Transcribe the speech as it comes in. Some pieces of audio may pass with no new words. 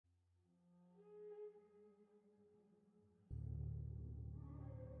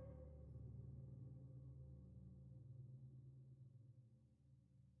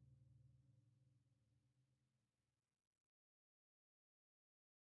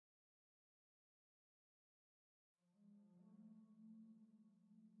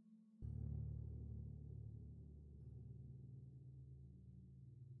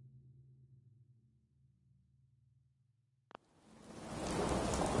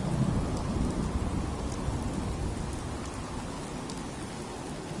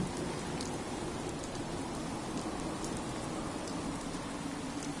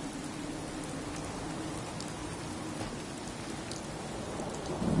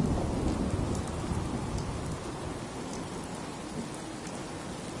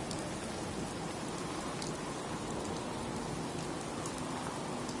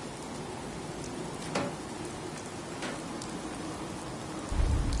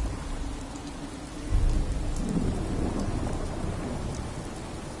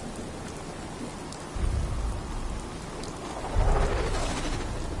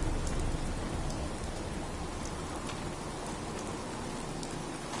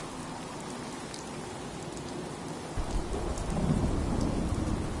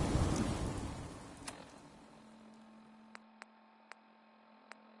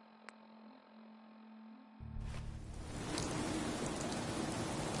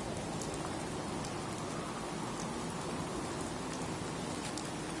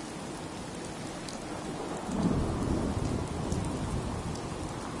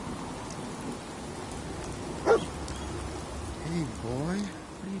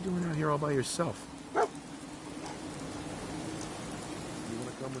here all by yourself? You want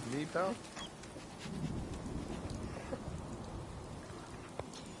to come with me, pal?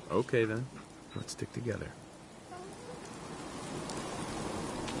 Okay, then. Let's stick together.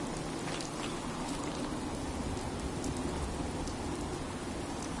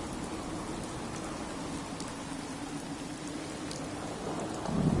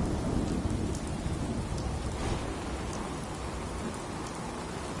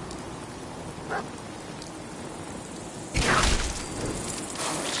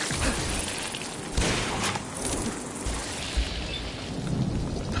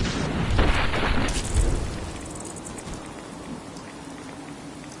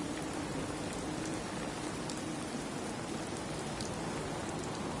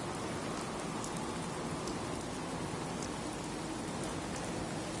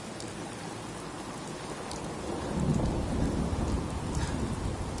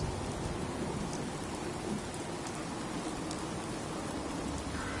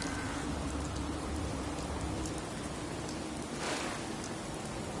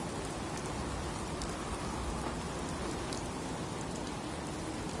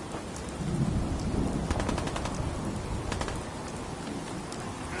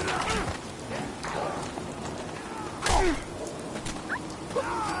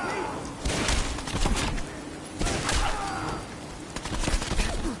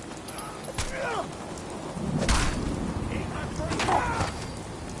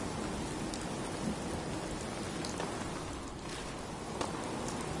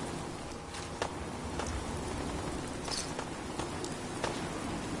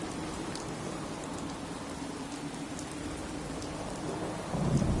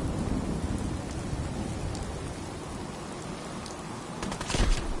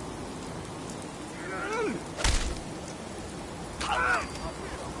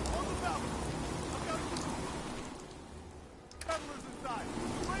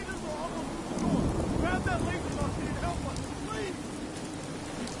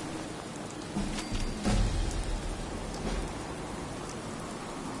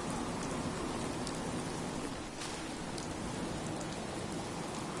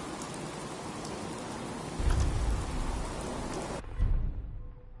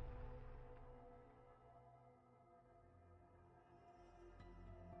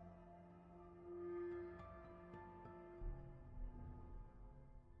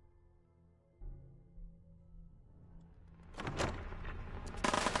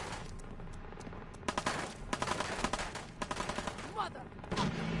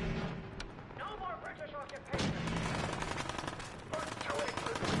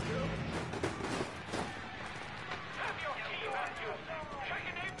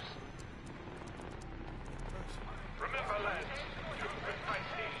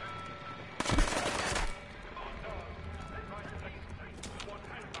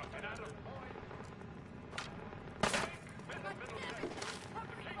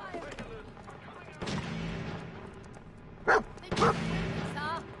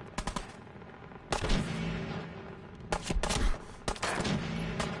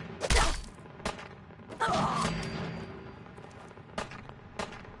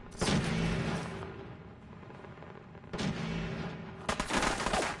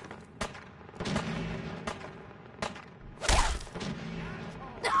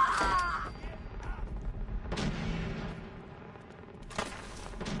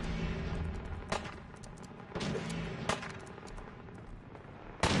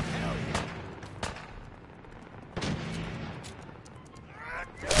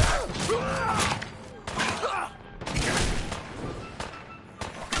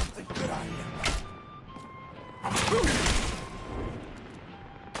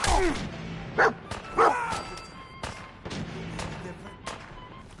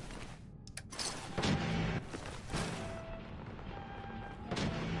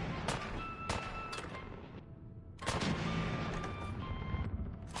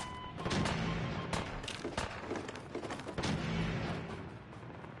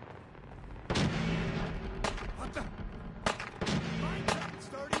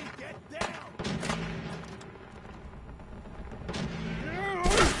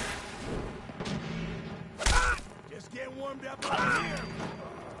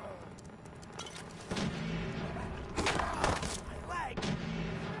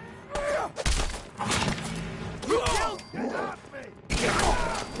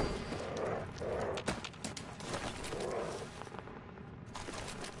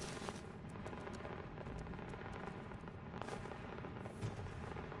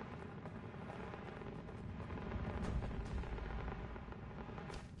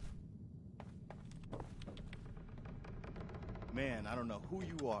 Man, I don't know who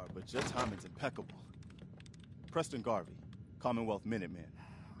you are, but your timing's impeccable. Preston Garvey, Commonwealth Minuteman.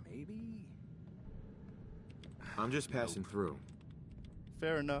 Maybe? I'm just passing through.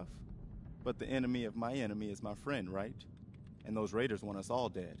 Fair enough. But the enemy of my enemy is my friend, right? And those raiders want us all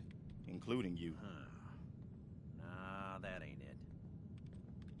dead, including you. Nah, that ain't it.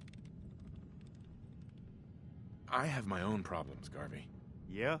 I have my own problems, Garvey.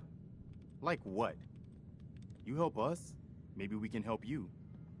 Yeah? Like what? You help us, maybe we can help you.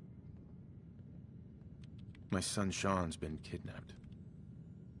 My son Sean's been kidnapped.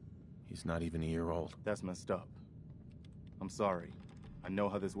 He's not even a year old. That's messed up. I'm sorry. I know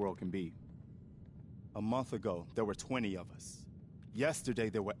how this world can be. A month ago, there were 20 of us. Yesterday,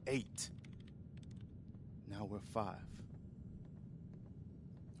 there were 8. Now we're 5.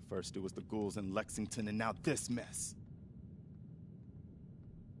 First, it was the ghouls in Lexington, and now this mess.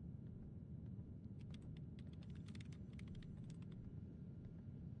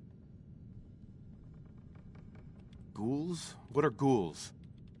 Ghouls? What are ghouls?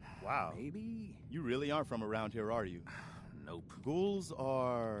 Wow. Maybe? You really aren't from around here, are you? Nope. Ghouls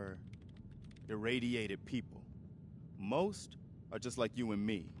are irradiated people. Most are just like you and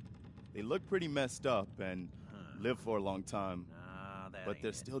me. They look pretty messed up and live for a long time, Nah, that but ain't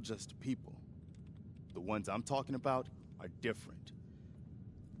they're it. still just people. The ones I'm talking about are different.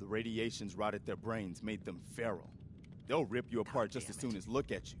 The radiations rotted their brains, made them feral. They'll rip you apart just as soon as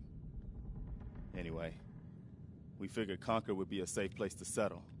look at you. Anyway, we figured Concord would be a safe place to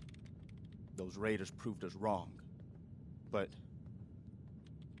settle. Those raiders proved us wrong. But,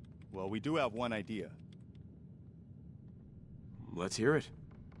 well, we do have one idea. Let's hear it.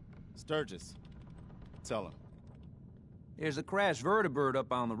 Sturgis, tell him. There's a crashed vertibird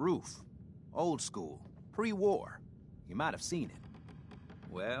up on the roof. Old school. Pre-war. You might have seen it.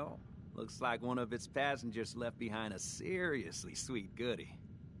 Well, looks like one of its passengers left behind a seriously sweet goodie.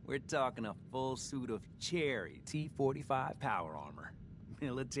 We're talking a full suit of cherry T-45 power armor.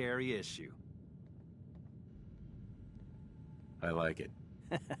 Military issue. I like it.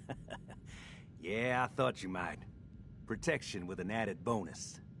 Yeah, I thought you might. Protection with an added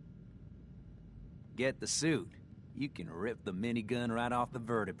bonus. Get the suit. You can rip the minigun right off the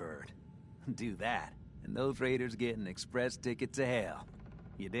vertibird. Do that, and those raiders get an express ticket to hell.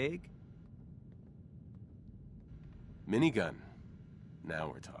 You dig? Minigun. Now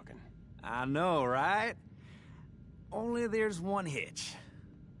we're talking. I know, right? Only there's one hitch.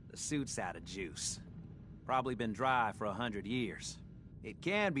 The suit's out of juice. Probably been dry for 100 years. It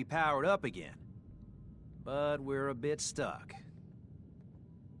can be powered up again. But we're a bit stuck.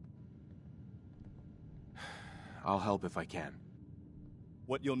 I'll help if I can.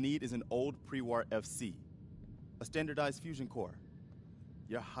 What you'll need is an old pre-war FC, a standardized fusion core,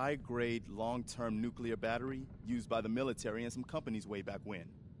 your high-grade, long-term nuclear battery used by the military and some companies way back when.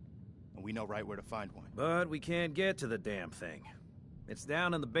 And we know right where to find one. But we can't get to the damn thing. It's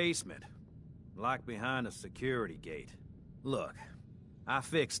down in the basement, locked behind a security gate. Look, I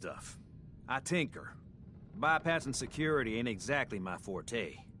fix stuff. I tinker. Bypassing security ain't exactly my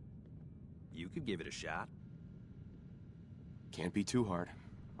forte. You could give it a shot. Can't be too hard.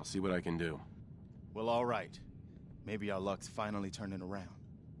 I'll see what I can do. Well, all right. Maybe our luck's finally turning around.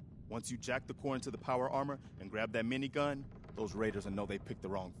 Once you jack the core into the power armor and grab that minigun, those raiders will know they picked the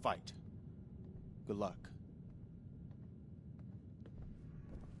wrong fight. Good luck.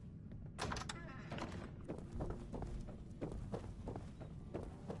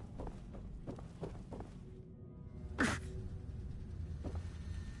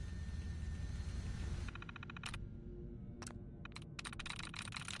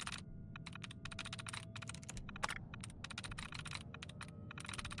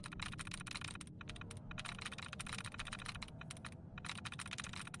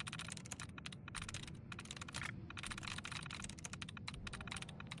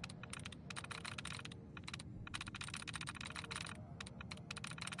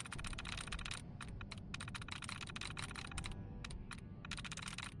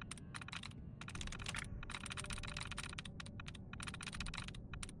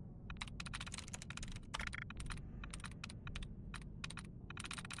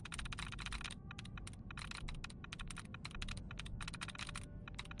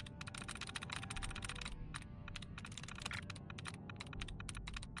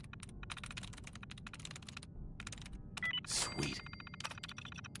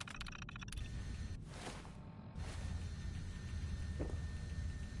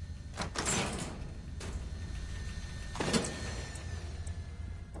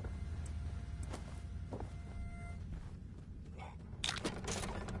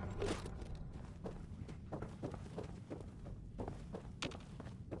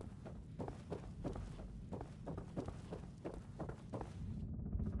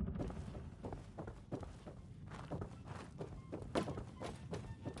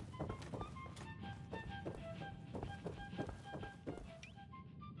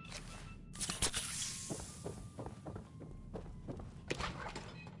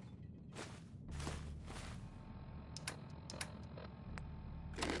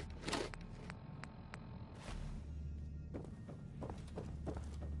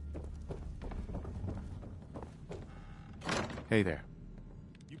 Hey there.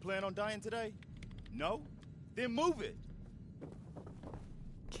 You plan on dying today? No? Then move it!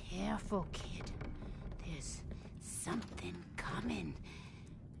 Careful, kid. There's something coming.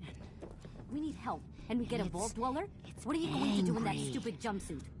 We need help, and we get a vault dweller? What are you angry. going to do in that stupid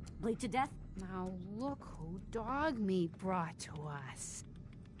jumpsuit? Bleed to death? Now look who dog meat brought to us.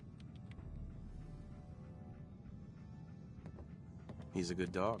 He's a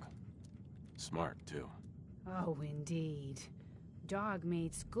good dog. Smart, too. Oh, indeed. Dog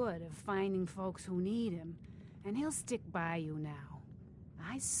meat's good at finding folks who need him, and he'll stick by you now.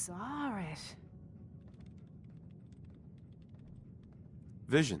 I saw it.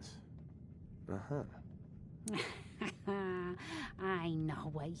 Visions. Uh-huh. I know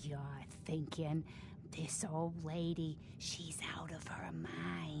what you're thinking. This old lady, she's out of her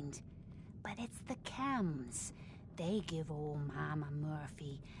mind. But it's the chems. They give old Mama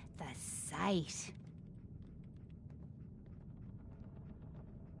Murphy the sight.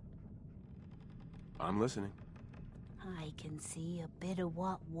 I'm listening. I can see a bit of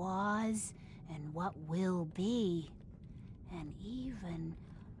what was and what will be, and even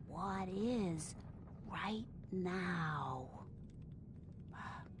what is right now.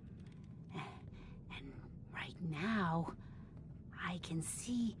 And right now, I can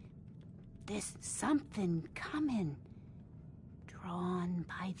see there's something coming, drawn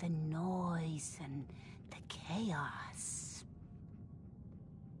by the noise and the chaos.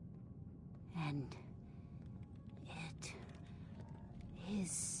 And it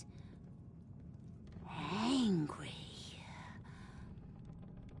is angry.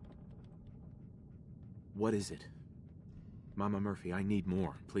 What is it? Mama Murphy, I need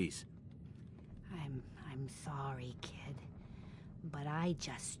more, please. I'm sorry, kid, but I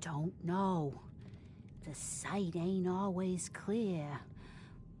just don't know. The sight ain't always clear,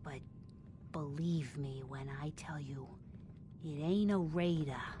 but believe me when I tell you, it ain't a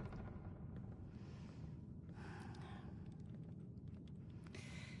raider.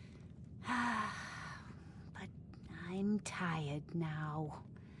 But I'm tired now.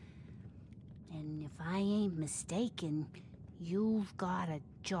 And if I ain't mistaken, you've got a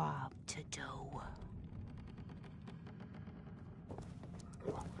job to do.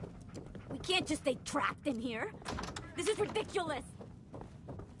 We can't just stay trapped in here. This is ridiculous.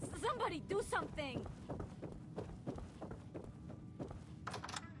 Somebody do something.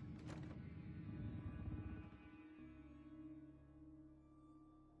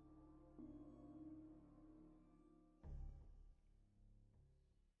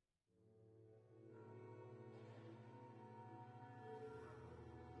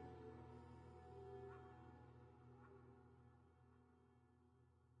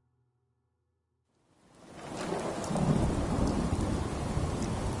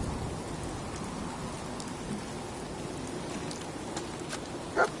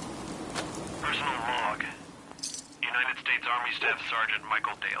 Staff Sergeant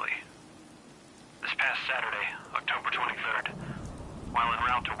Michael Daly. This past Saturday, October 23rd, while en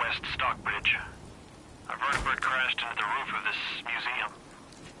route to West Stockbridge, a vertibird crashed into the roof of this museum.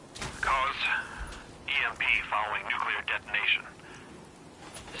 Cause, EMP following nuclear detonation.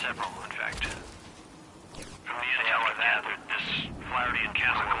 Several, in fact. From the intel I gathered, this Flaherty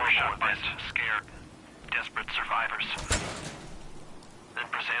encounter was shot by some scared, desperate survivors. Then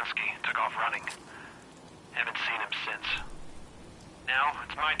Brzezinski took off running. Haven't seen him since. Now,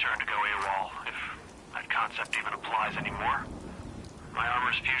 it's my turn to go AWOL, if that concept even applies anymore. My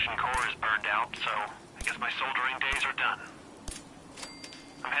armor's fusion core is burned out, so I guess my soldering days are done.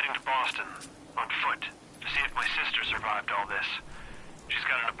 I'm heading to Boston, on foot, to see if my sister survived all this. She's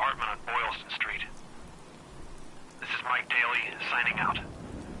got an apartment on Boylston Street. This is Mike Daly, signing out.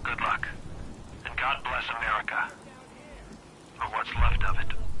 Good luck. And God bless America. Or what's left of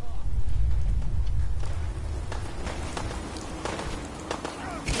it.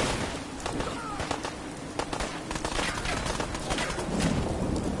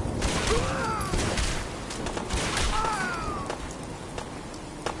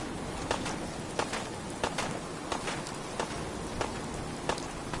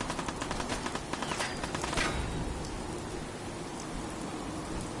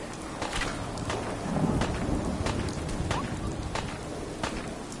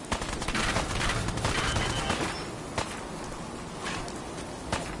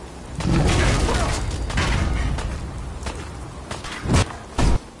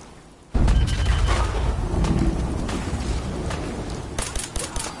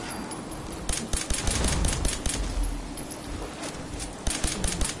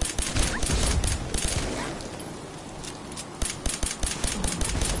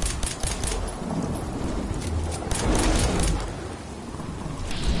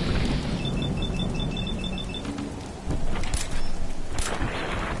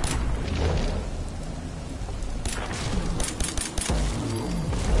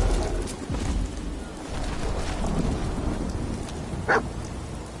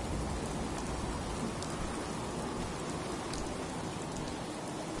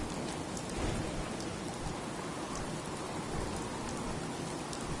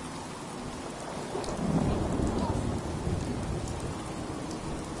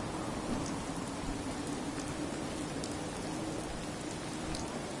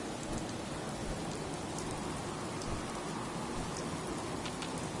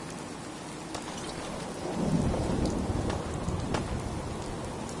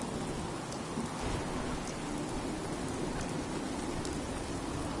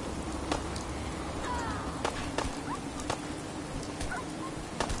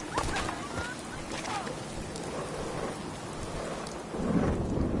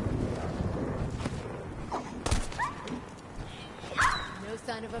 No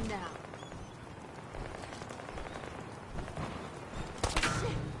sign of him now.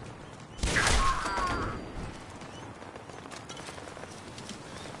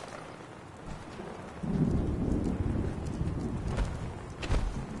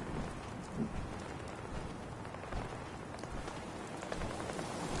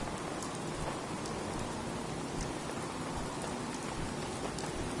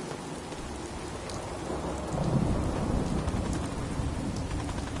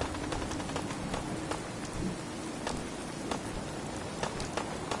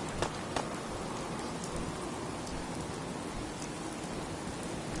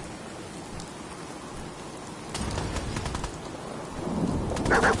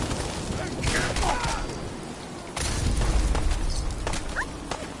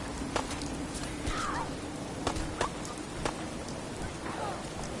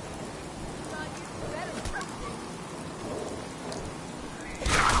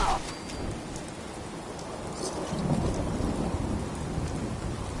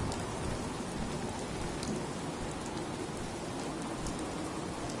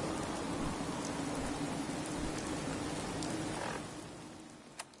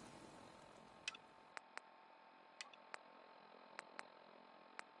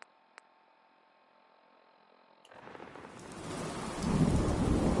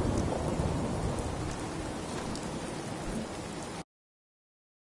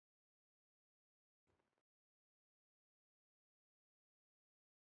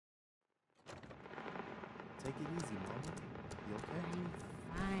 Take it easy, Mama. You okay? I'm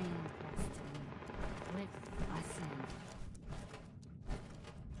fine, Preston. Quit fussing.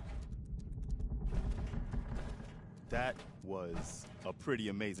 That was a pretty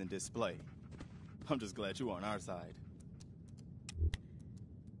amazing display. I'm just glad you were on our side.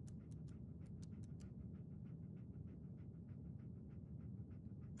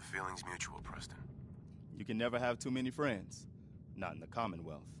 The feeling's mutual, Preston. You can never have too many friends. Not in the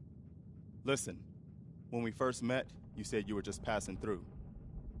Commonwealth. Listen, when we first met, you said you were just passing through.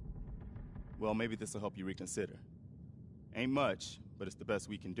 Well, maybe this will help you reconsider. Ain't much, but it's the best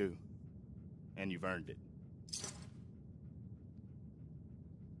we can do. And you've earned it.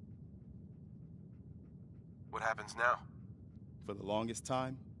 What happens now? For the longest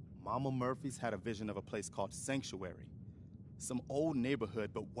time, Mama Murphy's had a vision of a place called Sanctuary. Some old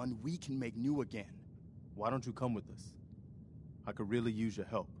neighborhood, but one we can make new again. Why don't you come with us? I could really use your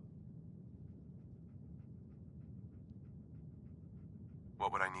help.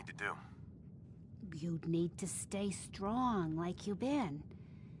 What would I need to do? You'd need to stay strong like you've been.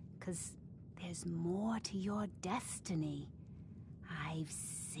 'Cause there's more to your destiny. I've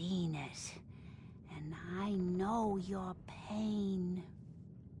seen it. And I know your pain.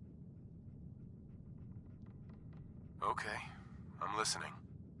 Okay, I'm listening.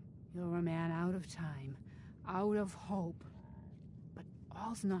 You're a man out of time, out of hope. But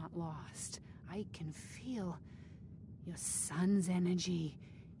all's not lost. I can feel your son's energy.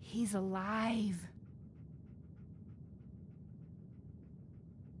 He's alive.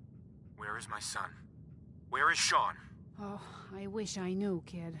 Where is my son? Where is Sean? Oh, I wish I knew,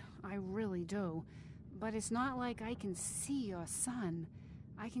 kid. I really do. But it's not like I can see your son.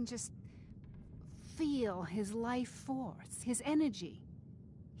 I can just feel his life force, his energy.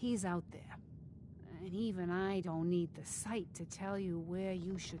 He's out there. And even I don't need the sight to tell you where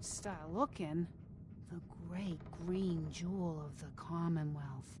you should start looking. The great green jewel of the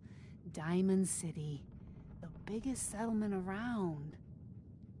Commonwealth. Diamond City. The biggest settlement around.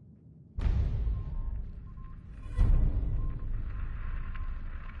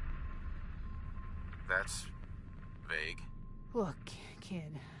 That's vague. Look,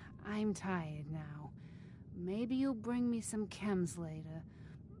 kid, I'm tired now. Maybe you'll bring me some chems later.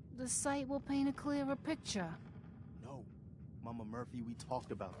 The sight will paint a clearer picture. No, Mama Murphy, we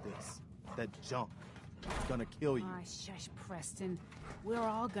talked about this. That junk. It's gonna kill you. Ah, shush, Preston. We're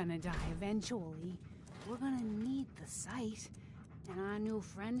all gonna die eventually. We're gonna need the sight. And our new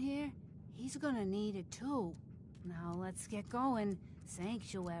friend here, he's gonna need it too. Now let's get going.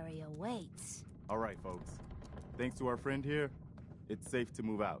 Sanctuary awaits. All right, folks. Thanks to our friend here, it's safe to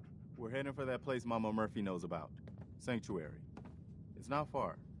move out. We're heading for that place Mama Murphy knows about. Sanctuary. It's not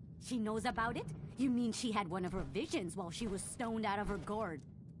far. She knows about it? You mean she had one of her visions while she was stoned out of her gourd?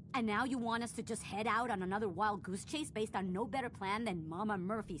 And now you want us to just head out on another wild goose chase based on no better plan than Mama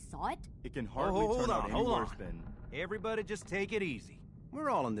Murphy saw it? It can hardly turn out any worse than... Everybody just take it easy. We're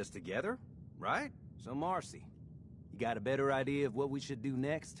all in this together, right? So Marcy, you got a better idea of what we should do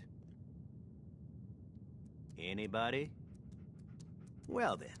next? Anybody?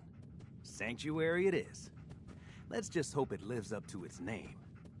 Well then, Sanctuary it is. Let's just hope it lives up to its name.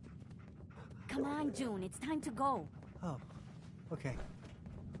 Come on, June, it's time to go. Oh, okay.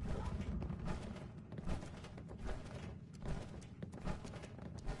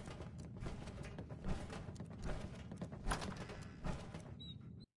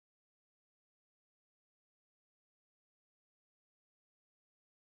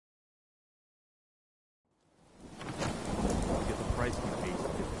 I'll get the price we paid to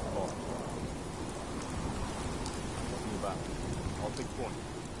get this car. What me about? I'll take point.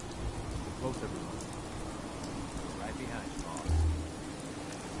 Get close, everyone. Right behind you, boss.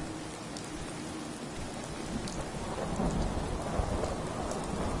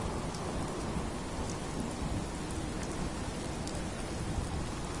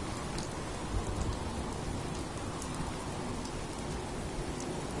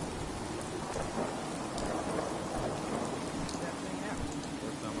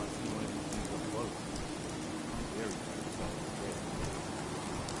 First time I've seen one of these things up close. Very nice.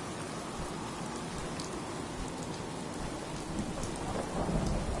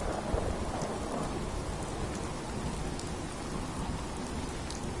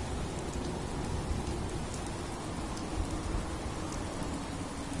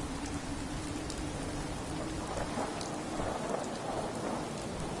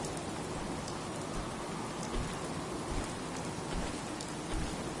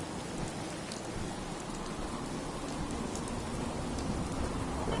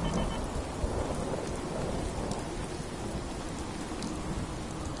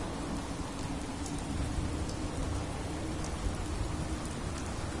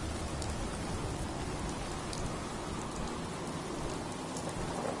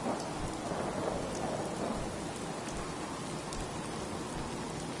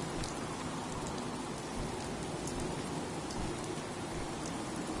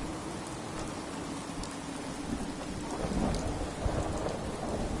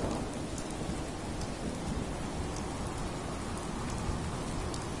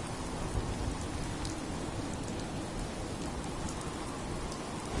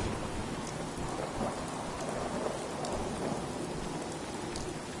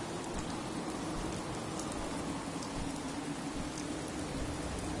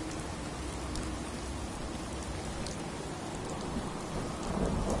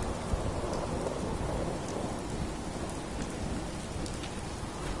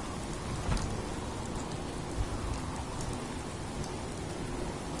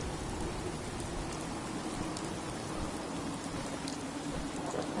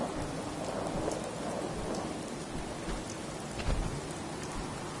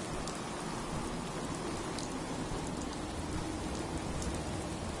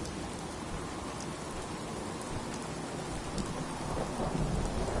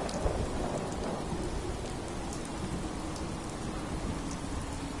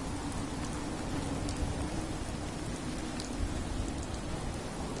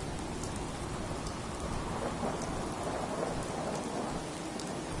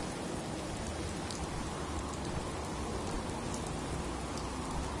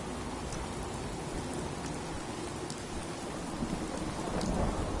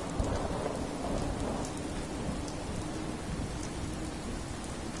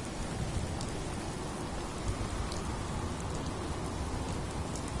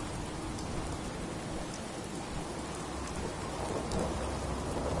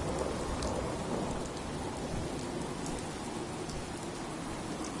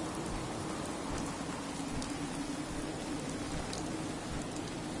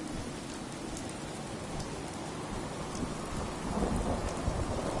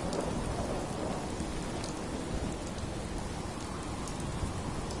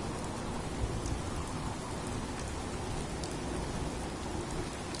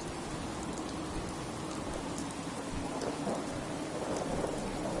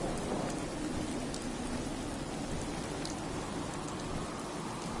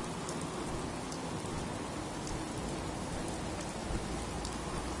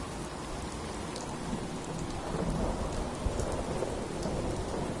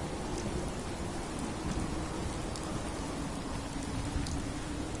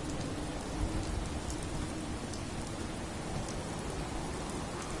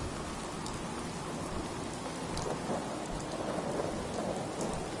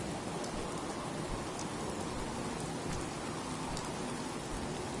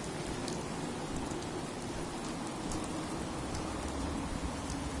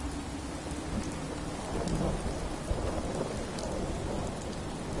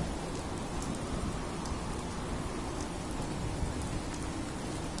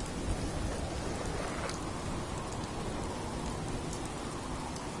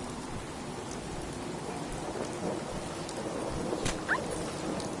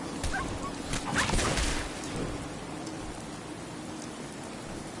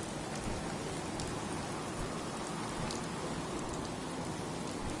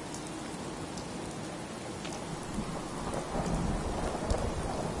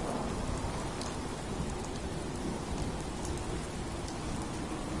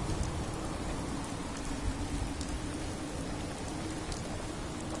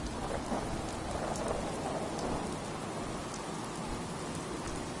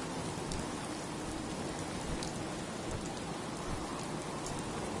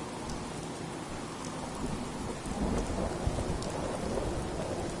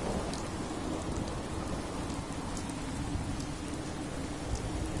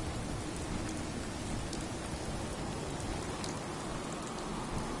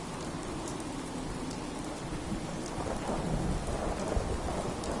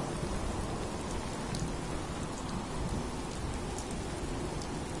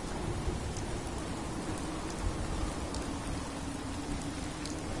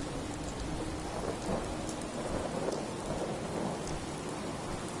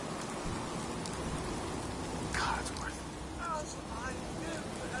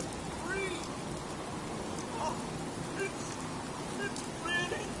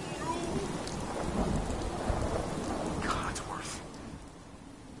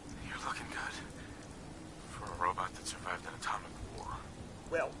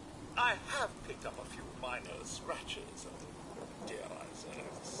 Well, I have picked up a few minor scratches, dare I say,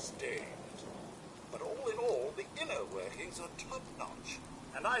 stains. But all in all, the inner workings are top-notch.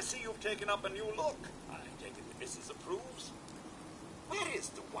 And I see you've taken up a new look. I take it the missus approves. Where is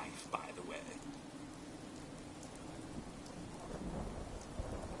the wife, by the way?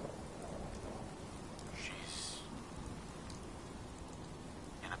 She's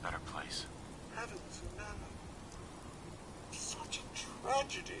in a better place. Heavens, no. Such a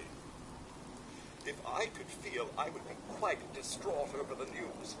tragedy. If I could feel, I would be quite distraught over the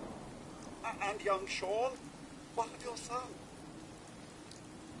news. And young Sean? What of your son?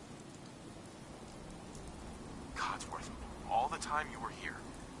 Codsworth, all the time you were here,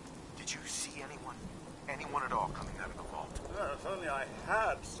 did you see anyone? Anyone at all coming out of the vault? If only I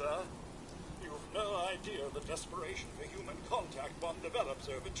had, sir. You've no idea the desperation for human contact one develops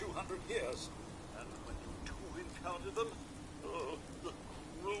over 200 years. And when you do encounter them, oh, the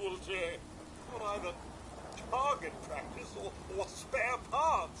cruelty. Not either target practice or spare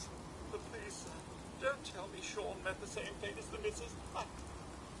parts. But please, sir, don't tell me Sean met the same fate as the missus.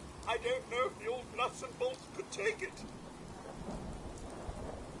 I don't know if the old nuts and bolts could take it.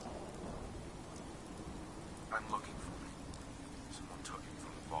 I'm looking for him. Someone took him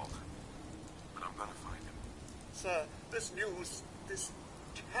from the vault. But I'm gonna find him. Sir, this news, this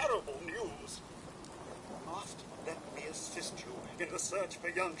terrible news. Master, let me assist you in the search for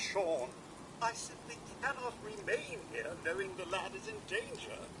young Sean. I simply cannot remain here knowing the lad is in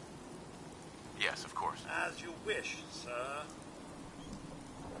danger. Yes, of course. As you wish, sir.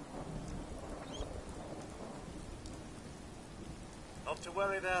 Not to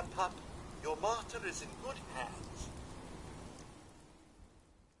worry there, pup. Your martyr is in good hands.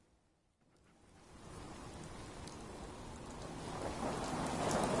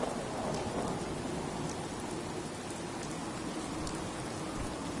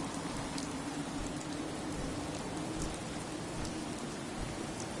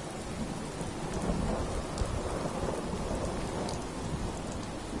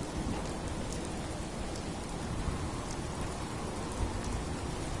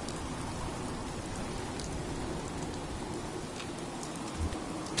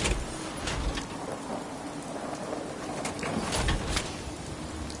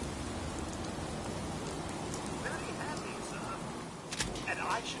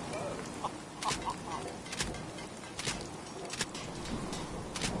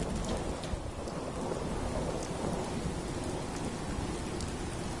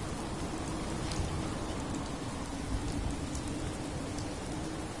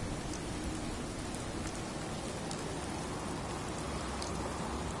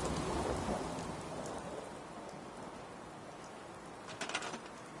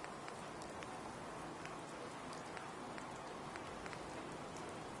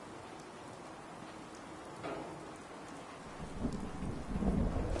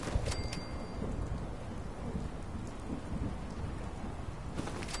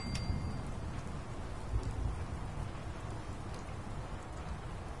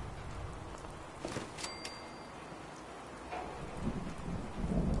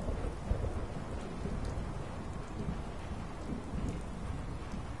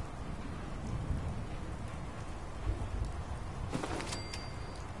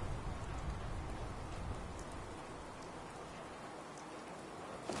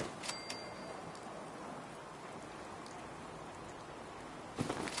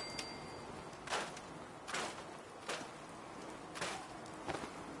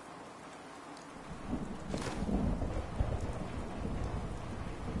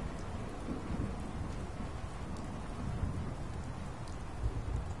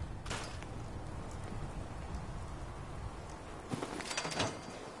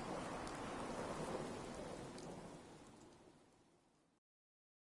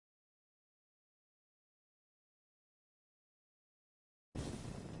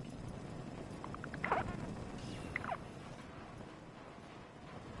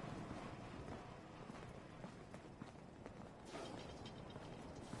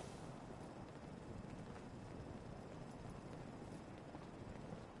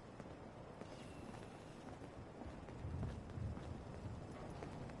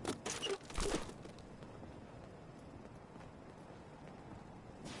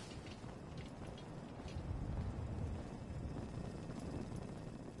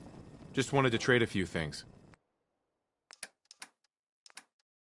 Just wanted to trade a few things.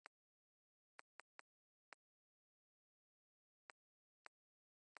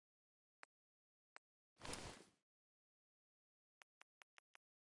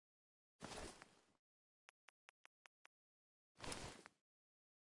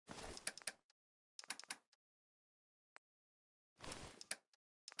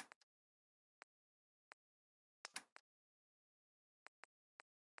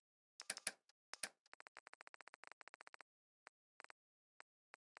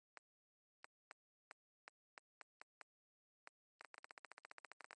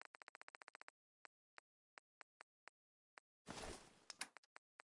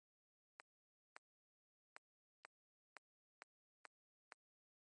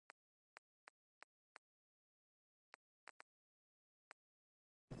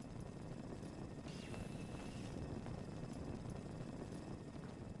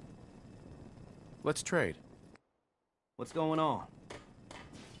 Let's trade. What's going on?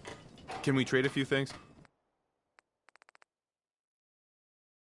 Can we trade a few things?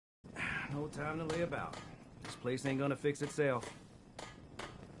 No time to lay about. This place ain't gonna fix itself.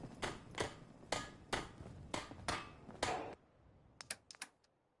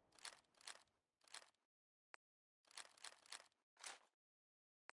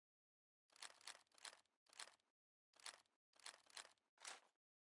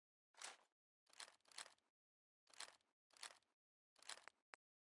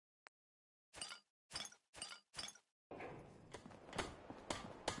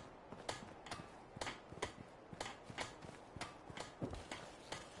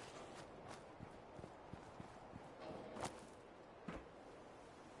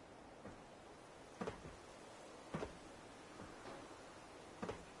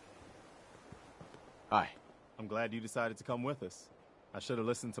 Hi. I'm glad you decided to come with us. I should have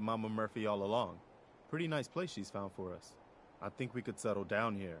listened to Mama Murphy all along. Pretty nice place she's found for us. I think we could settle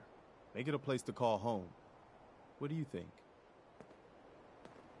down here. Make it a place to call home. What do you think?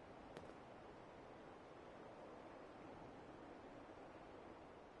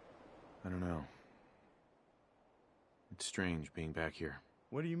 I don't know. It's strange being back here.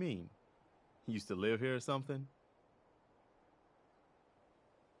 What do you mean? You used to live here or something?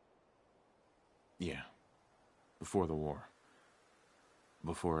 Yeah. Before the war.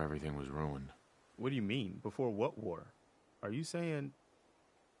 Before everything was ruined. What do you mean? Before what war? Are you saying...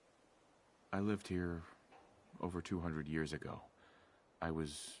 I lived here over 200 years ago. I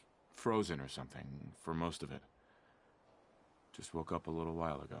was frozen or something for most of it. Just woke up a little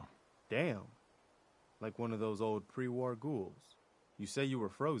while ago. Damn. Like one of those old pre-war ghouls. You say you were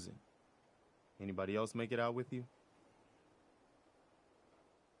frozen. Anybody else make it out with you?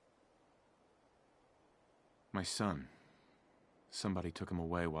 My son. Somebody took him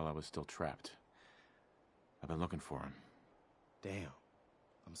away while I was still trapped. I've been looking for him. Damn.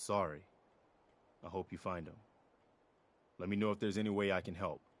 I'm sorry. I hope you find him. Let me know if there's any way I can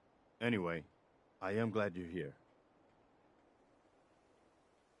help. Anyway, I am glad you're here.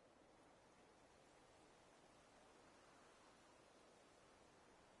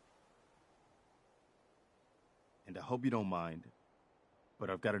 And I hope you don't mind, but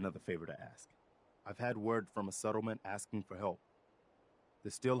I've got another favor to ask. I've had word from a settlement asking for help.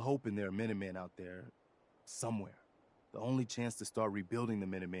 There's still hope in there are Minutemen out there somewhere. The only chance to start rebuilding the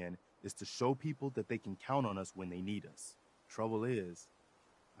Minutemen is to show people that they can count on us when they need us. Trouble is,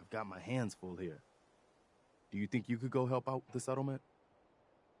 I've got my hands full here. Do you think you could go help out the settlement?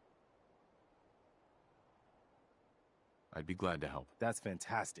 I'd be glad to help. That's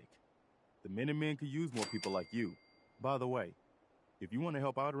fantastic. The Minutemen could use more people like you. By the way, if you want to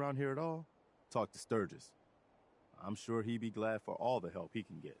help out around here at all, talk to Sturgis. I'm sure he'd be glad for all the help he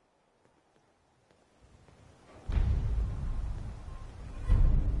can get.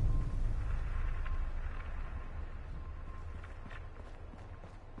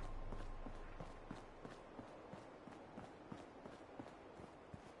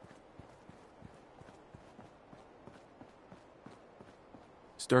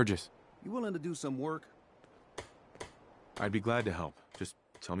 Sturgis. You willing to do some work? I'd be glad to help. Just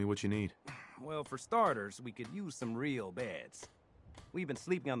tell me what you need. Well, for starters, we could use some real beds. We've been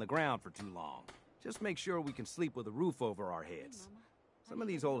sleeping on the ground for too long. Just make sure we can sleep with a roof over our heads. Some of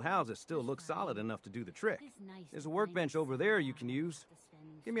these old houses still look solid enough to do the trick. There's a workbench over there you can use.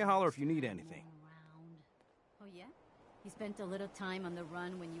 Give me a holler if you need anything. Oh, yeah? You spent a little time on the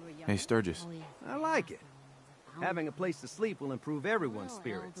run when you were young? Hey, Sturgis. I like it. Having a place to sleep will improve everyone's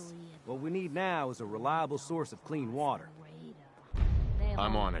spirits. What we need now is a reliable source of clean water.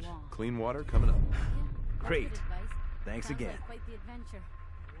 I'm on it. Clean water coming up. Great. Thanks again. Quite the adventure.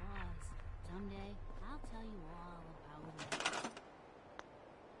 Someday, I'll tell you all about it.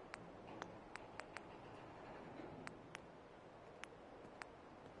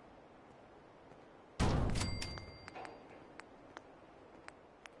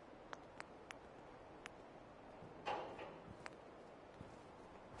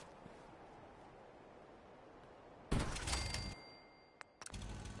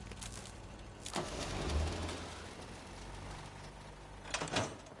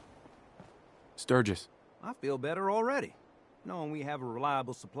 Sturgis. I feel better already, knowing we have a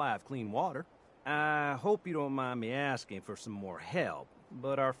reliable supply of clean water. I hope you don't mind me asking for some more help,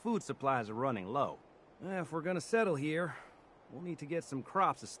 but our food supplies are running low. If we're gonna settle here, we'll need to get some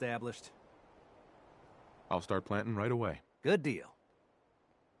crops established. I'll start planting right away. Good deal.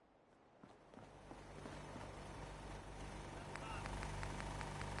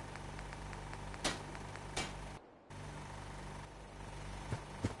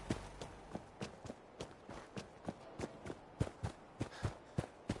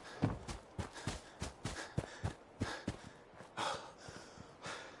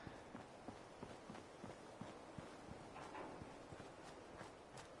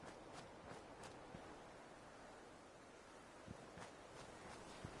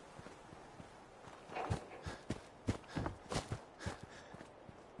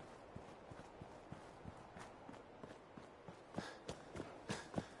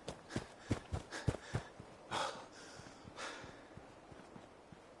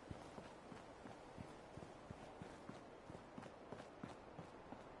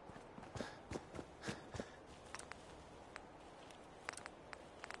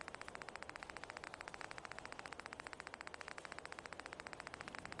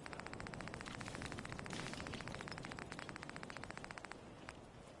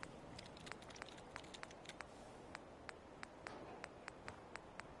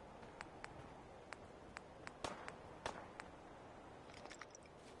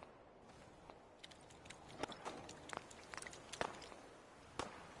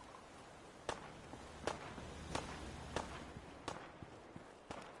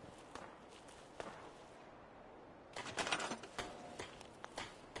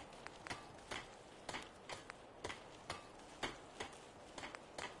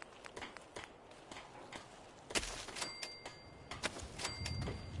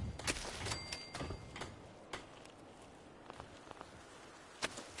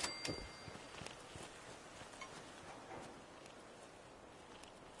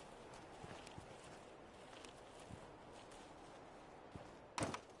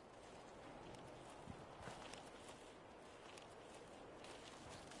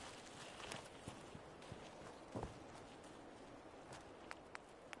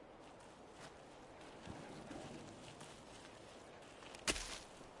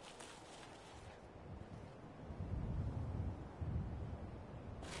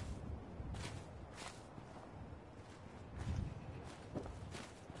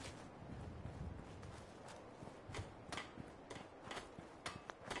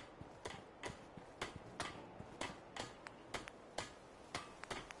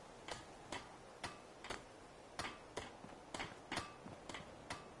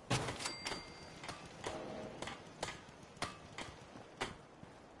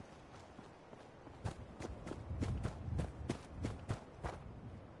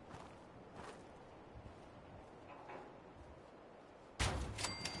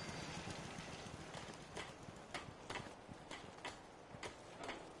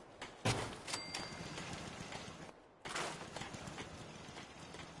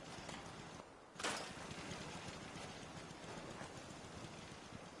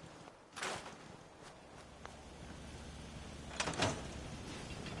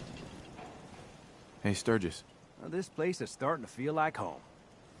 Hey, Sturgis. This place is starting to feel like home.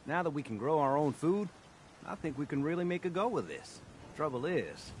 Now that we can grow our own food, I think we can really make a go of this. Trouble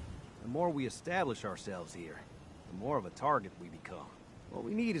is, the more we establish ourselves here, the more of a target we become. What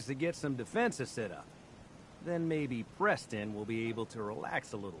we need is to get some defenses set up. Then maybe Preston will be able to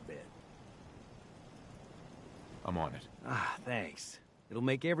relax a little bit. I'm on it. Ah, thanks. It'll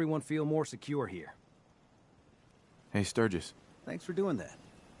make everyone feel more secure here. Hey, Sturgis. Thanks for doing that.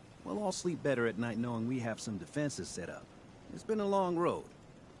 We'll all sleep better at night knowing we have some defenses set up. It's been a long road.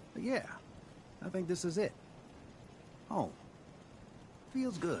 But yeah, I think this is it. Home.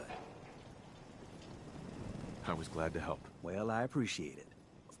 Feels good. I was glad to help. Well, I appreciate it.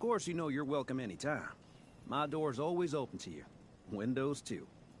 Of course, you know you're welcome anytime. My door's always open to you. Windows, too.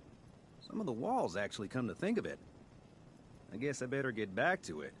 Some of the walls actually come to think of it. I guess I better get back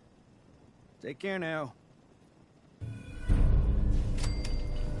to it. Take care now.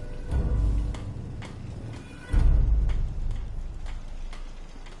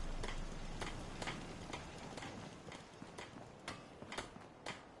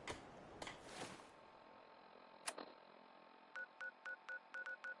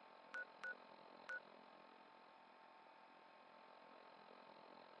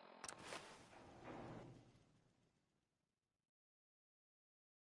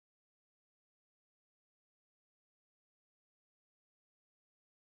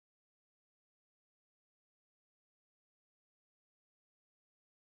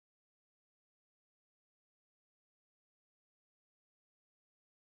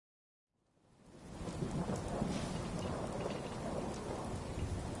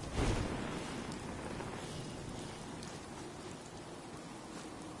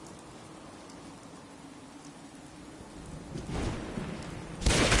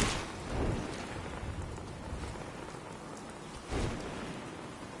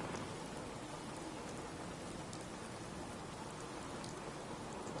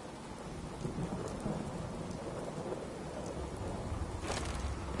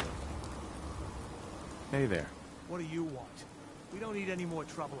 Hey there. What do you want? We don't need any more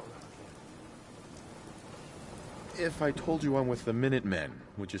trouble around here. If I told you I'm with the Minutemen,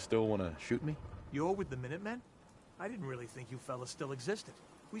 would you still want to shoot me? You're with the Minutemen? I didn't really think you fellas still existed.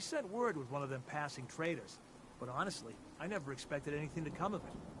 We sent word with one of them passing traders. But honestly, I never expected anything to come of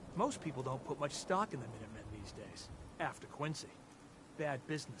it. Most people don't put much stock in the Minutemen these days. After Quincy. Bad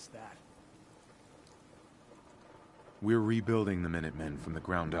business, that. We're rebuilding the Minutemen from the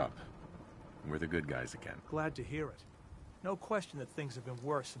ground up. We're the good guys again. Glad to hear it. No question that things have been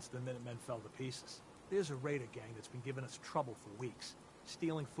worse since the Minutemen fell to pieces. There's a raider gang that's been giving us trouble for weeks.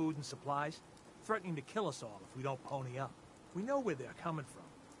 Stealing food and supplies, threatening to kill us all if we don't pony up. We know where they're coming from,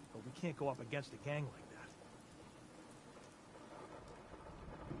 but we can't go up against a gang like that.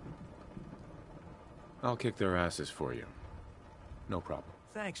 I'll kick their asses for you. No problem.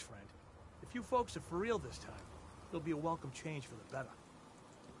 Thanks, friend. If you folks are for real this time, it'll be a welcome change for the better.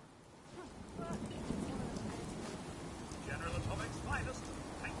 General Atomic's finest.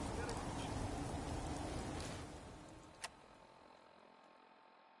 Thank you very much.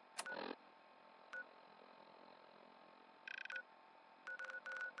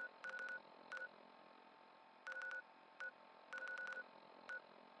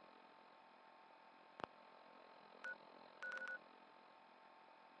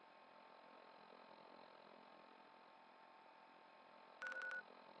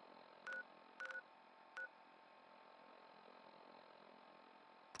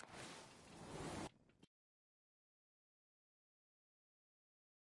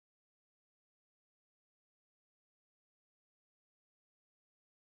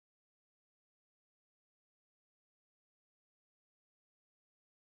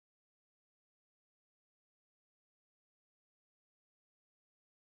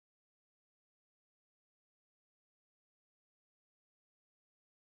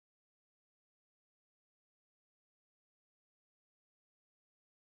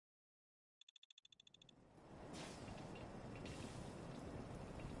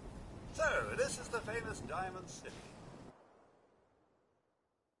 So, this is the famous Diamond City.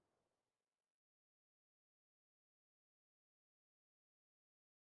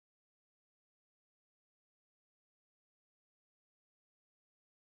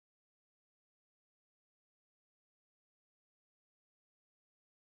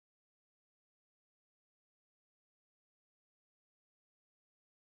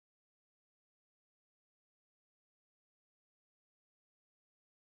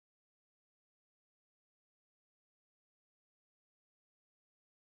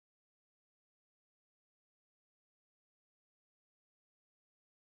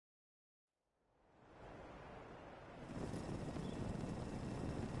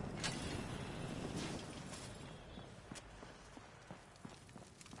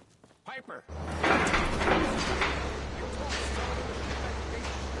 Furber!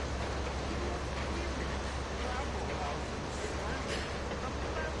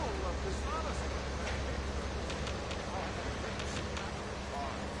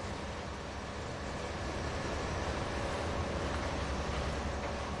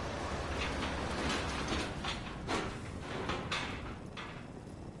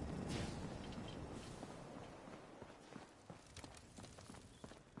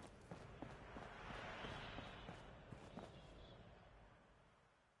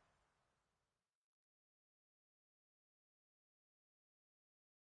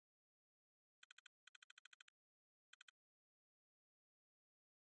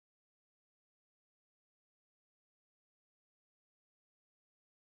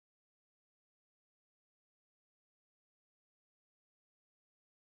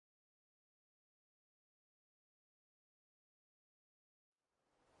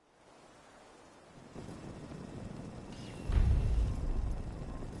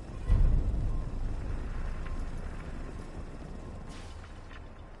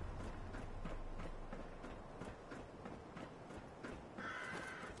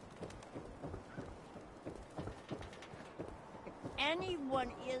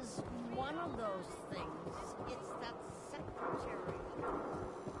 Anyone is one of those things. It's that secretary.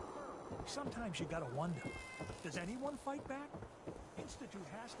 Sometimes you gotta wonder, does anyone fight back? Institute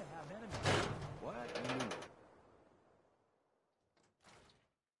has to have enemies. What?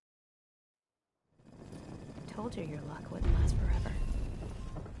 Told you your luck wouldn't last forever.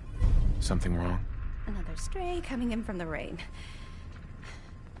 Something wrong? Another stray coming in from the rain.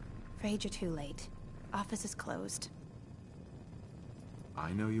 Afraid you're too late. Office is closed.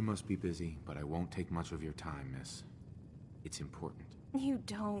 I know you must be busy, but I won't take much of your time, miss. It's important. You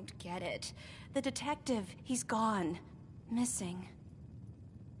don't get it. The detective, he's gone. Missing.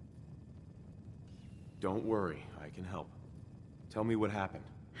 Don't worry, I can help. Tell me what happened.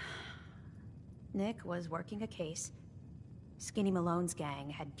 Nick was working a case. Skinny Malone's gang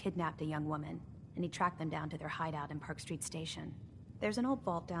had kidnapped a young woman, and he tracked them down to their hideout in Park Street Station. There's an old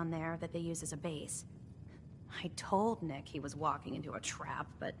vault down there that they use as a base. I told Nick he was walking into a trap,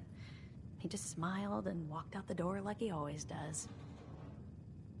 but he just smiled and walked out the door like he always does.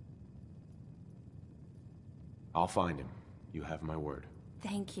 I'll find him. You have my word.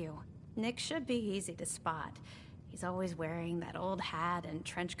 Thank you. Nick should be easy to spot. He's always wearing that old hat and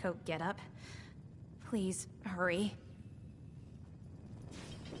trench coat getup. Please, hurry.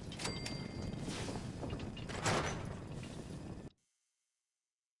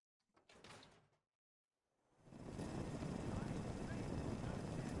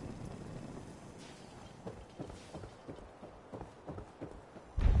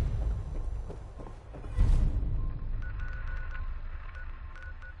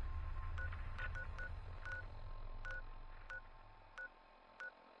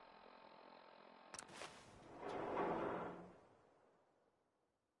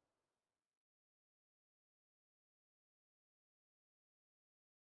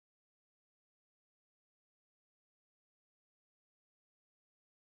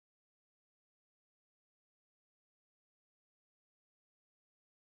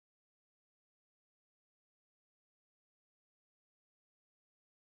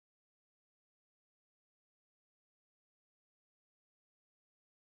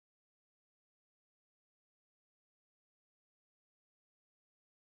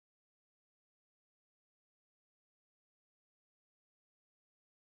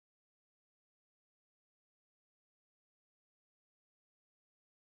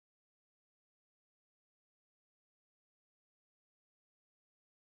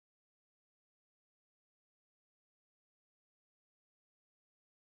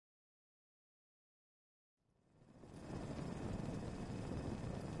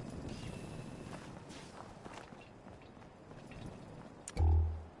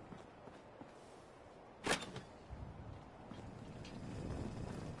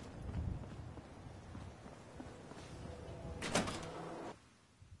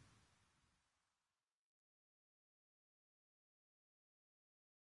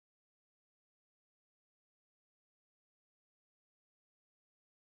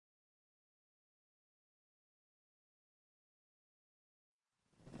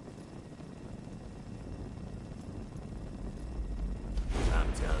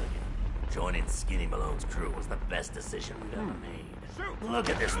 I'm telling you, joining Skinny Malone's crew was the best decision we've ever made. Look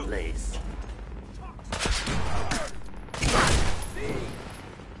at this place.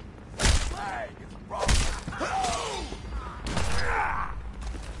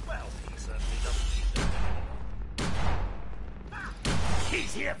 Well, he certainly doesn't need that.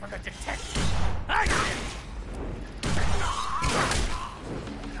 He's here for the detective.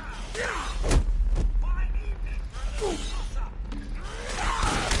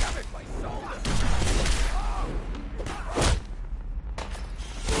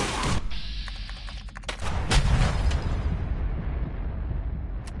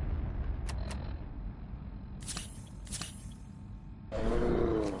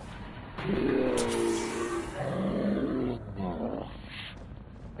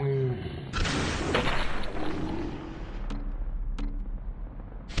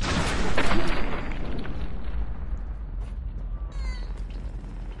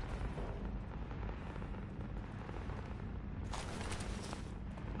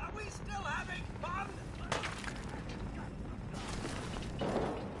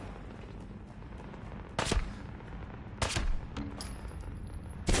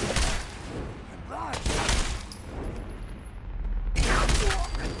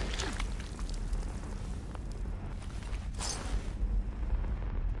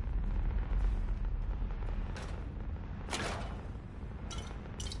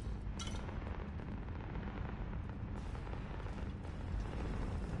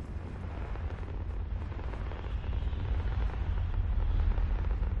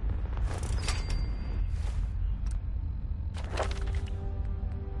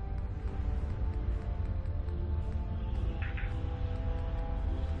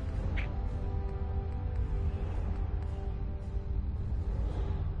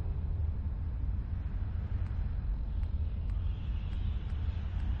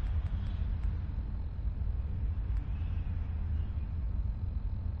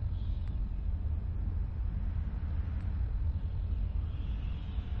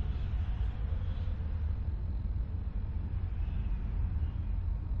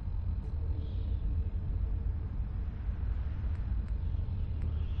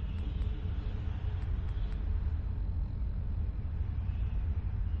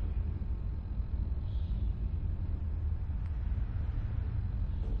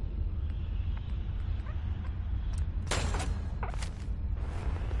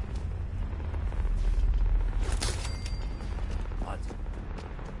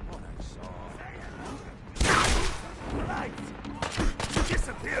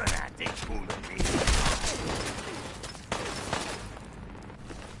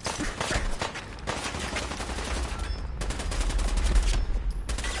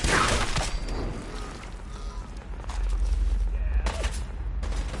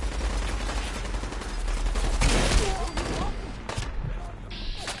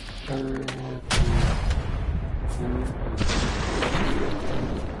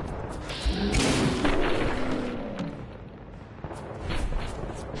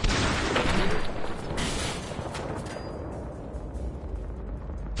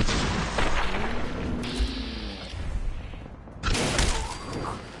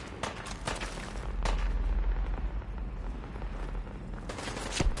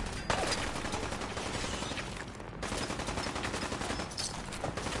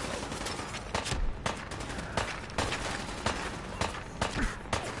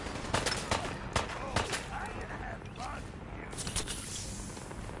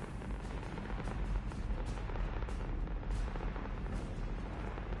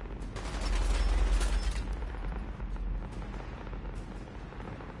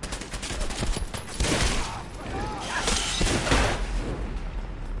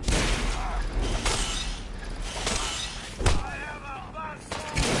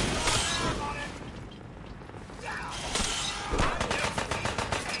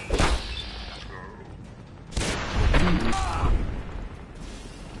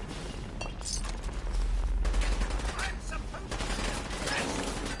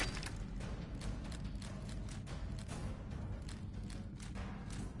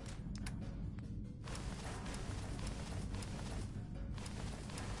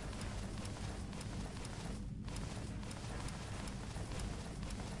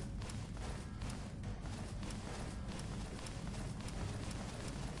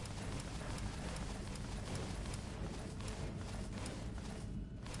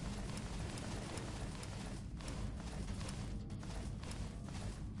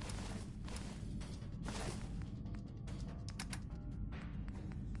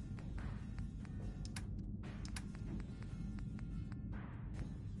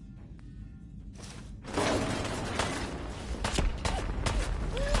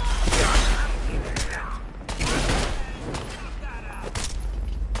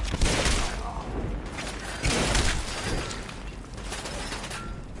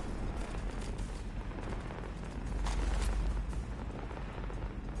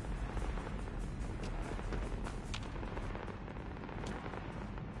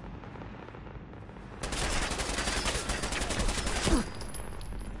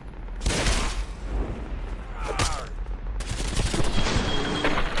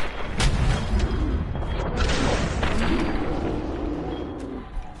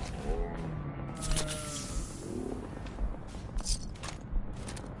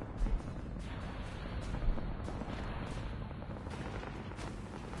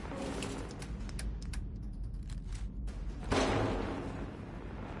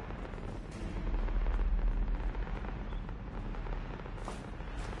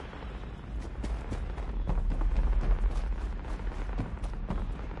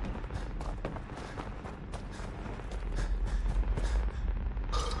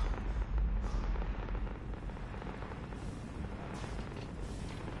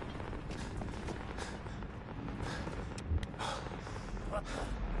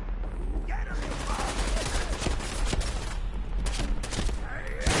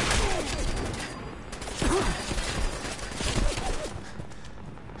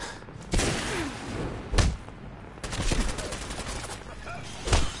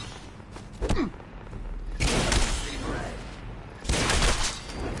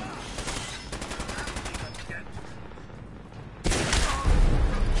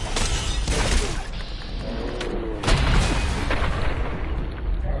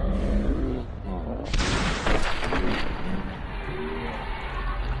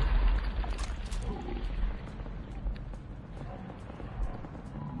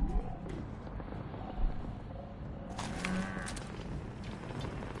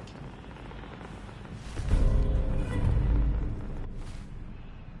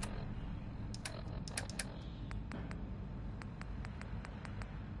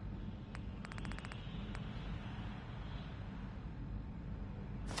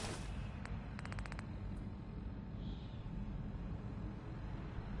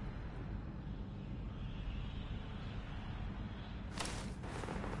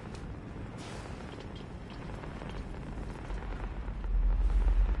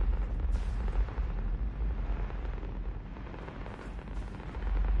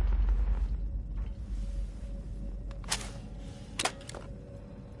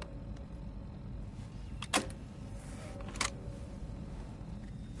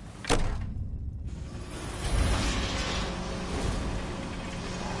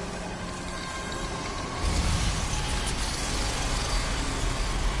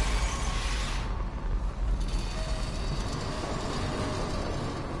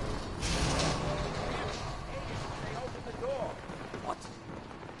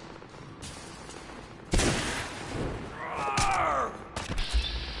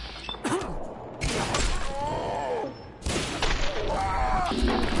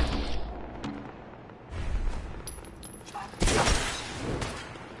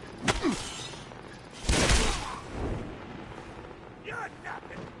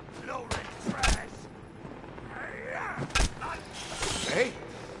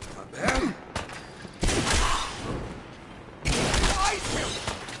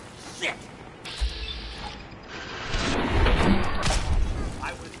 Shit!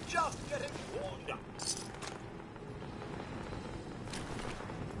 I was just getting warmed up.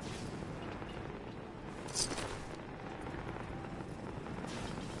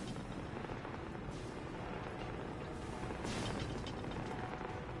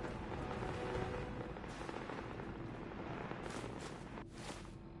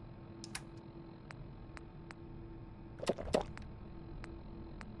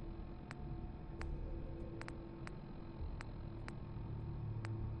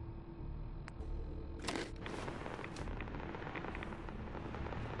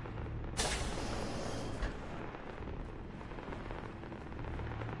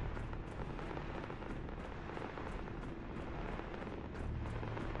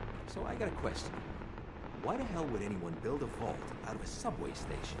 So I got a question. Why the hell would anyone build a vault out of a subway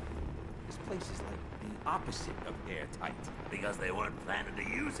station? This place is like the opposite of airtight. Because they weren't planning to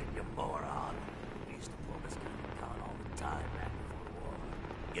use it, you moron. We used to pull this kind of con all the time back before the war.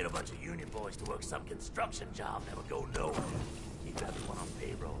 Get a bunch of union boys to work some construction job that'll go nowhere. Keep everyone on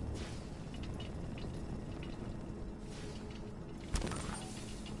payroll.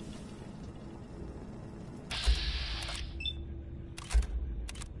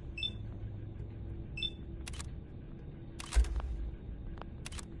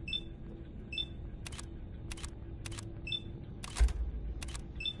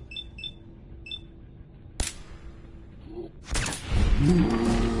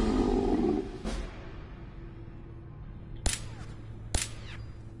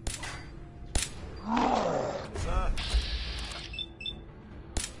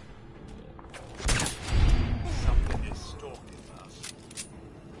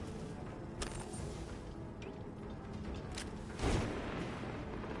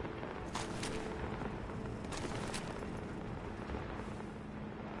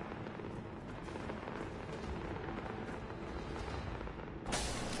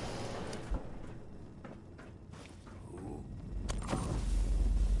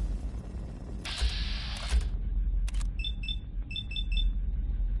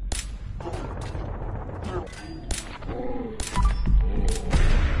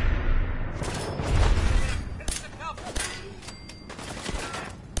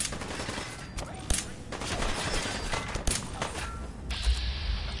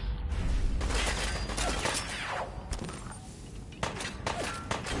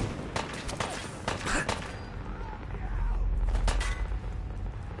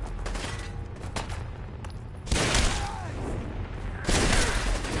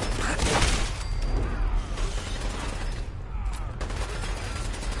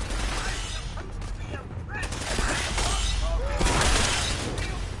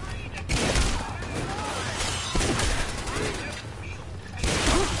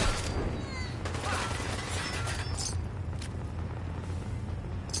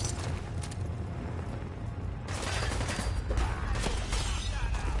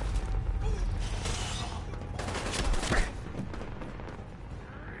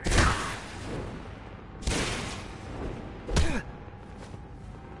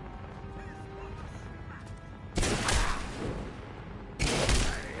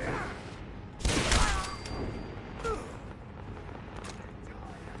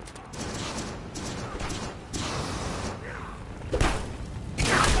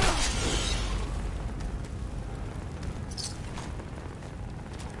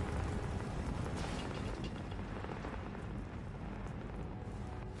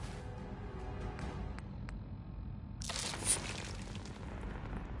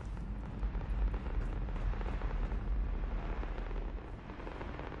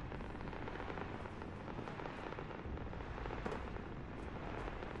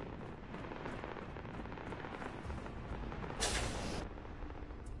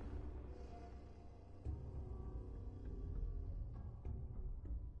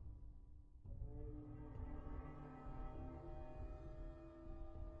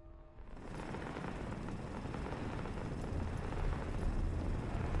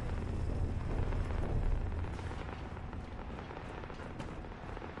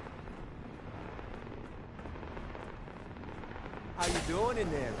 How you doing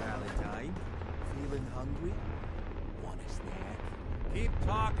in there, Valentine? Feeling hungry? Want a snack? Keep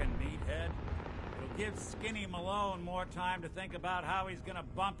talking, meathead. It'll give Skinny Malone more time to think about how he's gonna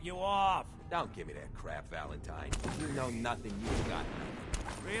bump you off. Don't give me that crap, Valentine. You know nothing, you got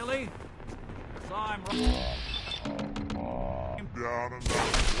nothing. Really? Saw him down in the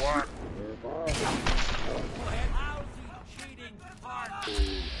black. Lousy cheating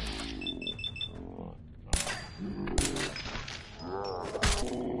partner.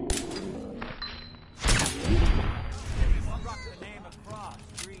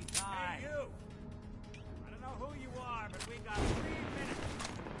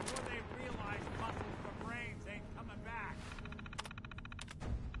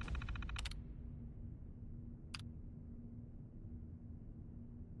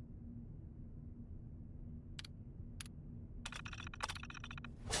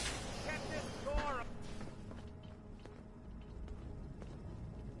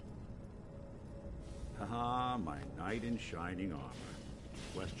 Ah, my knight in shining armor.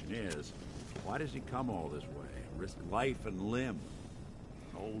 The question is, why does he come all this way? Risk life and limb?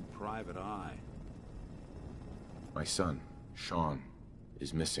 An old private eye. My son, Sean,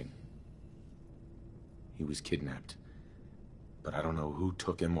 is missing. He was kidnapped. But I don't know who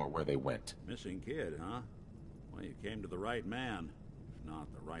took him or where they went. Missing kid, huh? Well, you came to the right man, if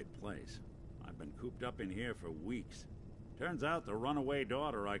not the right place. I've been cooped up in here for weeks. Turns out the runaway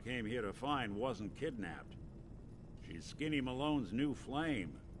daughter I came here to find wasn't kidnapped. She's Skinny Malone's new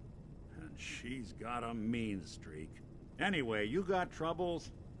flame. And she's got a mean streak. Anyway, you got troubles,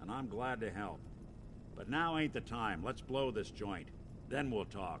 and I'm glad to help. But now ain't the time. Let's blow this joint. Then we'll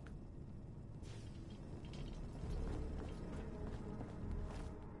talk.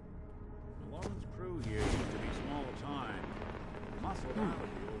 Malone's crew here used to be small time. Muscled out of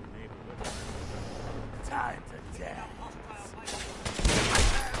the old neighborhood. Time to death.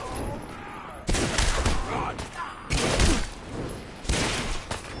 Run!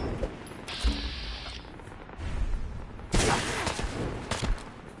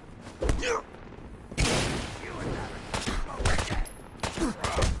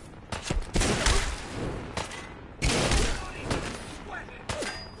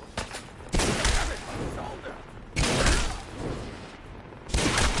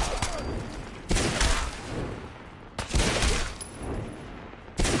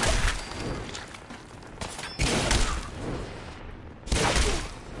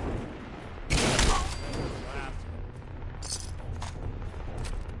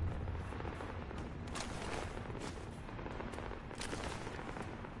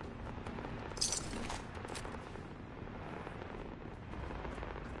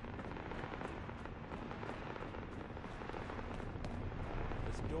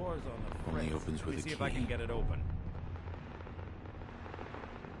 Doors on the Only fritz. opens with Let me a see key. if I can get it open.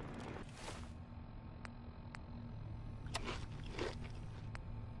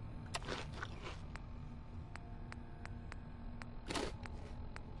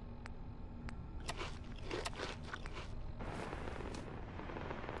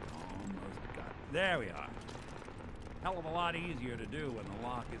 Almost got it. There we are. Hell of a lot easier to do when the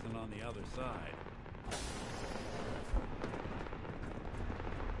lock isn't on the other side.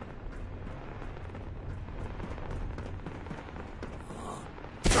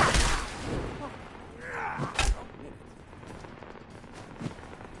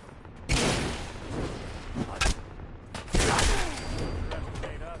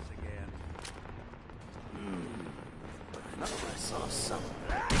 I saw something.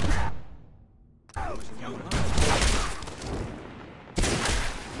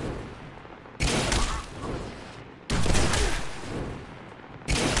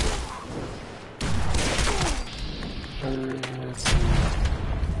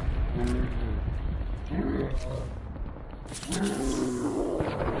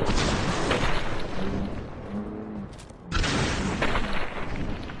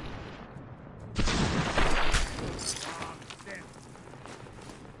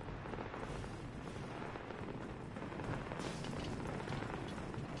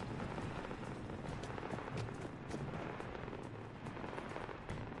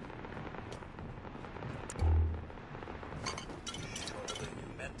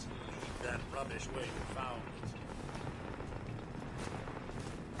 That rubbish where you found it.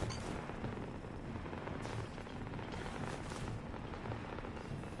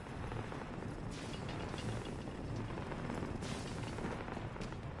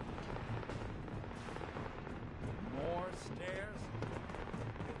 More stairs?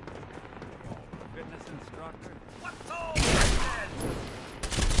 Oh, fitness instructor? What's all that?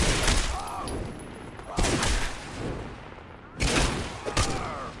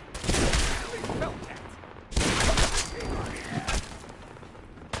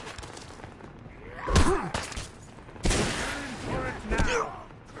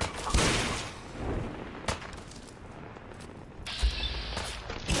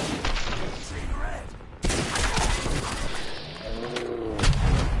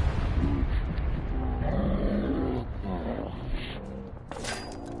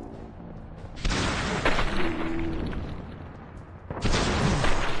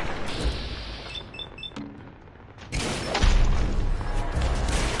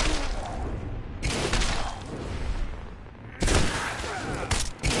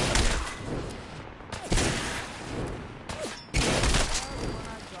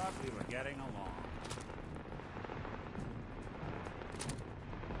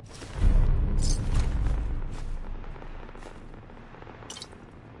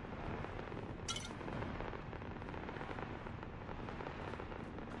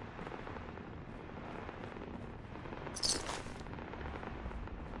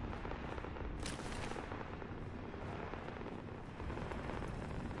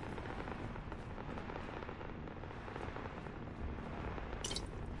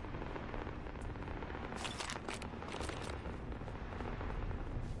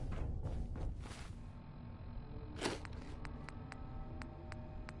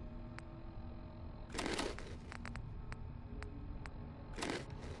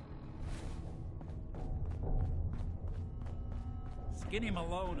 Skinny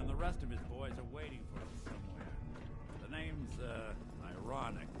Malone and the rest of his boys are waiting for us somewhere. The name's,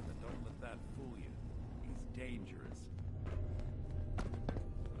 ironic, but don't let that fool you. He's dangerous.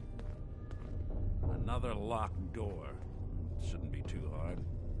 Another locked door. Shouldn't be too hard.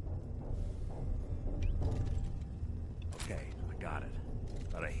 Okay, I got it.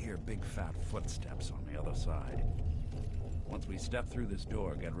 But I hear big fat footsteps on the other side. Once we step through this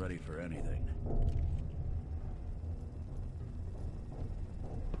door, get ready for anything.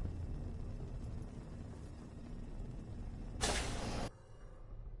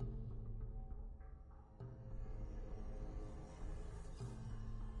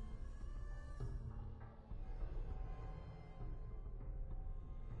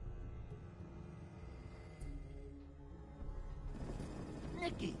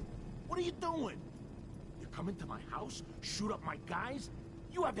 Nicky, what are you doing? You come into my house, shoot up my guys?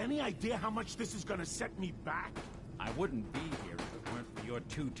 You have any idea how much this is gonna set me back? I wouldn't be here if it weren't for your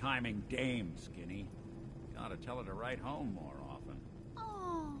two-timing dame, Skinny. You ought to tell her to write home more often.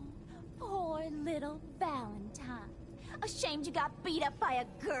 Oh, poor little Valentine. Ashamed you got beat up by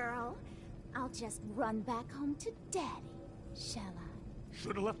a girl. I'll just run back home to Daddy, shall I?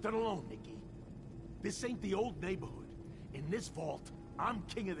 Should've left it alone, Nicky. This ain't the old neighborhood. In this vault, I'm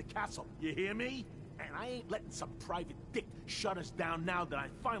king of the castle, you hear me? And I ain't letting some private dick shut us down now that I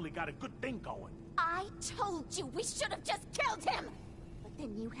finally got a good thing going. I told you we should have just killed him! But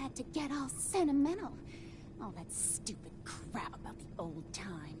then you had to get all sentimental. All that stupid crap about the old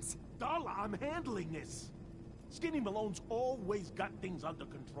times. Darla, I'm handling this. Skinny Malone's always got things under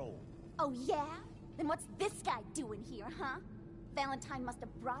control. Oh yeah? Then what's this guy doing here, huh? Valentine must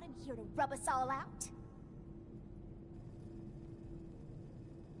have brought him here to rub us all out.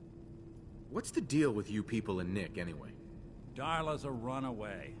 What's the deal with you people and Nick, anyway? Darla's a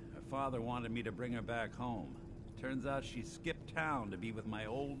runaway. Her father wanted me to bring her back home. Turns out she skipped town to be with my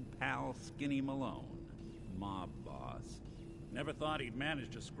old pal Skinny Malone, mob boss. Never thought he'd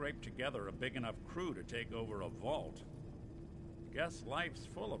manage to scrape together a big enough crew to take over a vault. Guess life's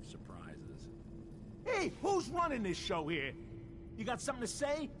full of surprises. Hey, who's running this show here? You got something to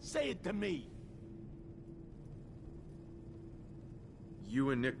say? Say it to me. You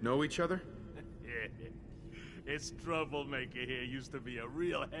and Nick know each other? This troublemaker here used to be a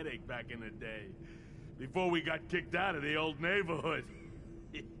real headache back in the day. Before we got kicked out of the old neighborhood.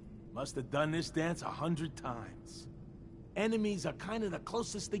 Must have done this dance 100 times. Enemies are kind of the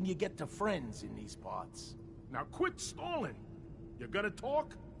closest thing you get to friends in these parts. Now quit stalling. You gotta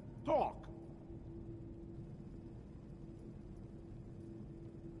talk? Talk.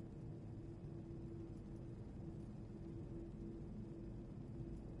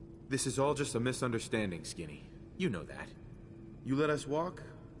 This is all just a misunderstanding, Skinny. You know that. You let us walk,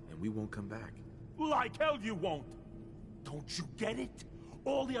 and we won't come back. Like hell you won't! Don't you get it?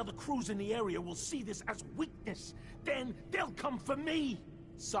 All the other crews in the area will see this as weakness. Then they'll come for me!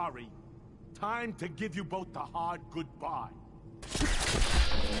 Sorry. Time to give you both the hard goodbye.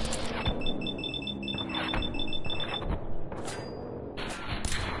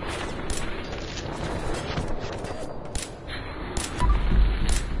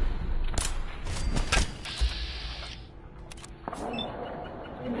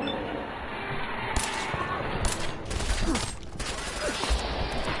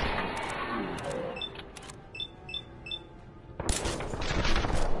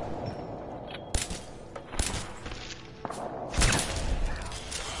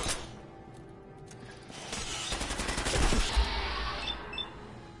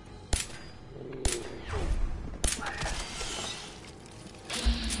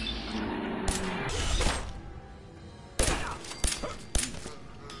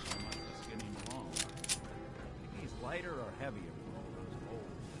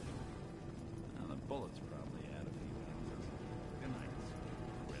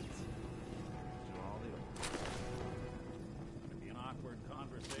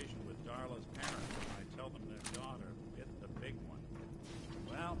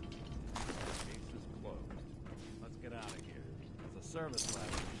 Service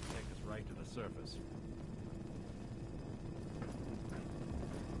ladder should take us right to the surface.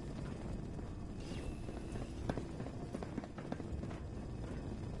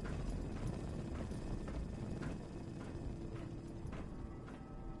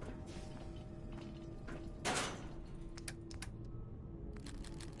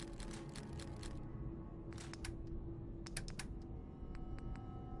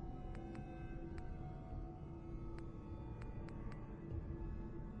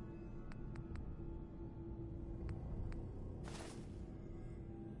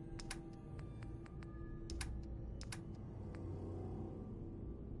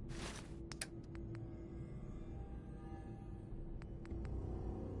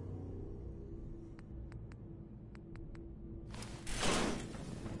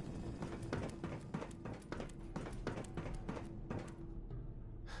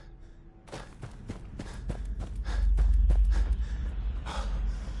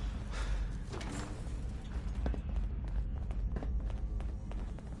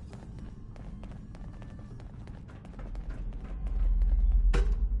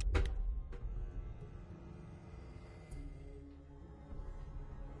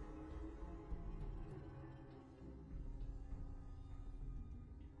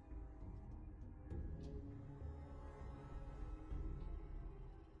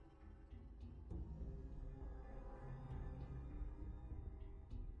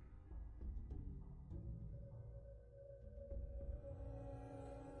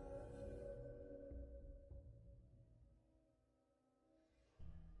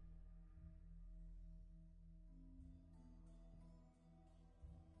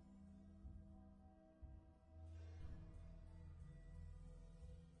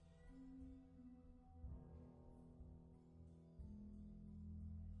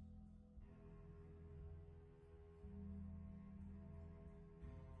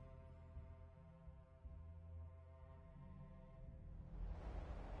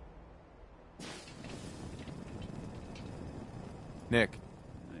 Nick.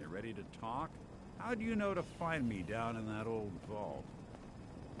 Are you ready to talk? How do you know to find me down in that old vault?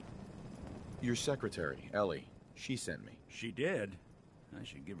 Your secretary, Ellie. She sent me. She did? I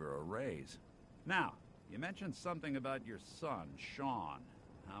should give her a raise. Now, you mentioned something about your son, Sean,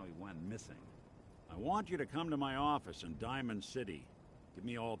 how he went missing. I want you to come to my office in Diamond City. Give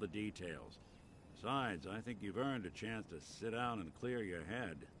me all the details. Besides, I think you've earned a chance to sit down and clear your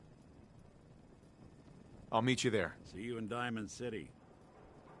head. I'll meet you there. See you in Diamond City.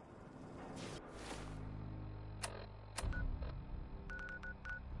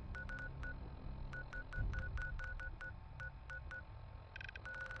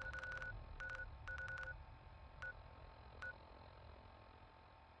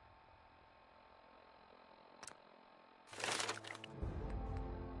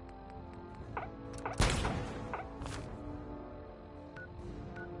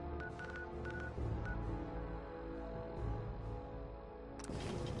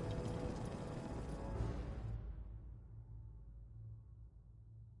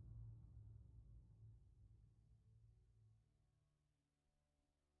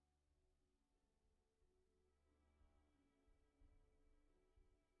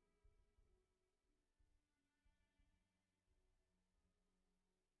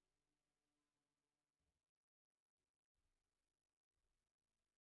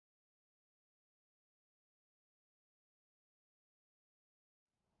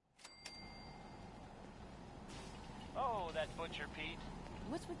 Oh, that butcher, Pete.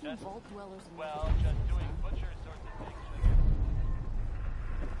 What's with you vault dwellers and well, just doing butcher sorts of things.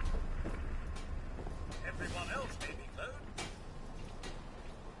 Everyone else may be cloned.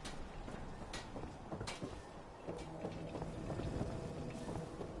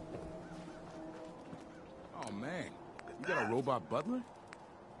 Oh, man. You got a robot butler? Ooh,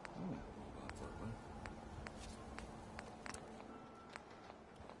 robot butler.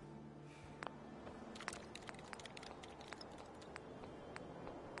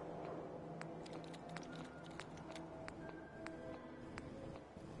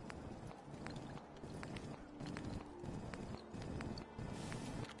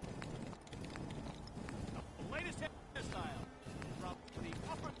 Latest hairstyle from the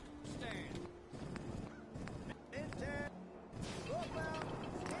upper stand.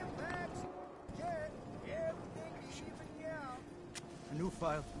 A new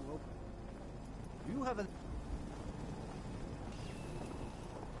file to open. Do you have a...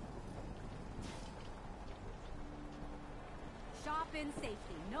 Shop in safety.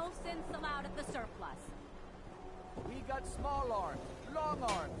 No synths allowed at the surplus. We got small arms, long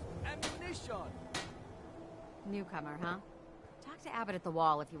arms, ammunition. Newcomer, huh? Talk to Abbott at the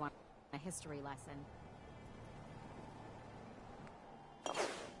wall if you want a history lesson.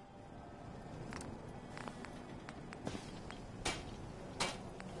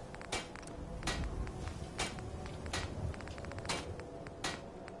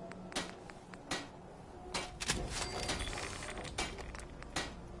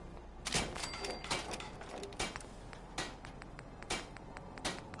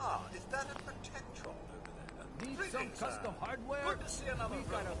 Ah, is that a protectron over there? Need some Greetings, custom hardware? Good to see another We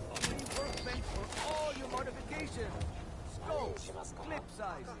got a free workbench for all your modifications. Scopes, clip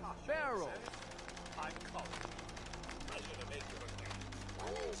sizes, barrels. I'm Colin. Pleasure to make your acquaintance.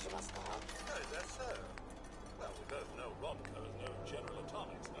 Oh, is that so? Well, we both know Romco is no General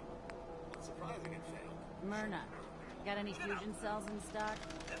Atomics. Not surprising it failed. Myrna, got any fusion cells in stock?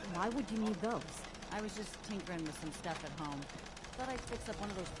 Why would you need those? I was just tinkering with some stuff at home. Thought I'd fix up one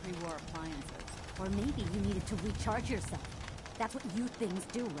of those pre-war appliances. Or maybe you needed to recharge yourself. That's what you things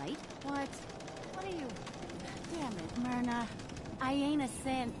do, right? What? What are you... Damn it, Myrna. I ain't a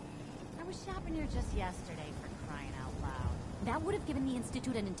synth. I was shopping here just yesterday, for crying out loud. That would have given the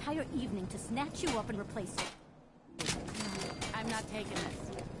Institute an entire evening to snatch you up and replace you. I'm not taking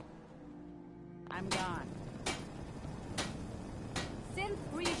this. I'm gone.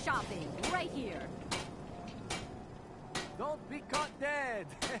 Synth-free shopping, right here. Don't be caught dead.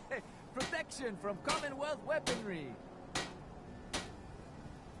 Protection from Commonwealth weaponry.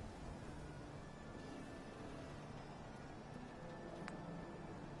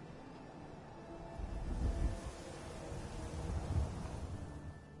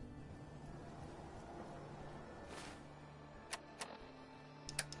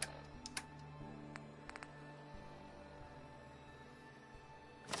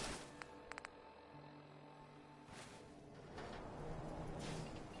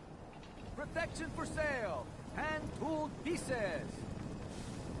 Protection for sale. Hand-tooled pieces.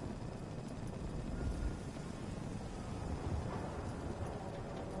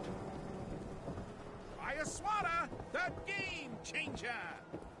 Ayaswara, the game changer!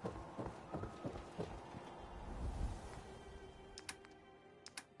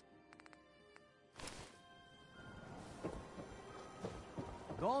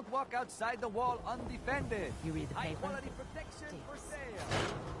 Don't walk outside the wall undefended. You read the High paper? quality protection for sale.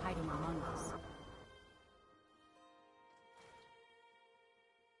 Hiding among us.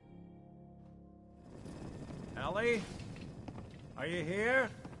 Ellie? Are you here?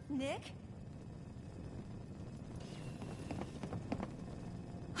 Nick?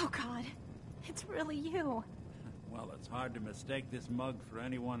 Oh, God. It's really you. Well, it's hard to mistake this mug for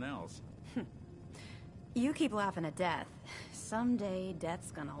anyone else. You keep laughing at death. Someday,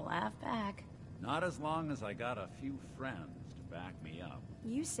 death's gonna laugh back. Not as long as I got a few friends to back me up.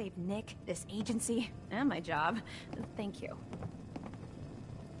 You saved Nick, this agency, and my job. Thank you.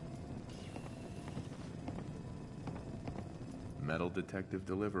 Metal detective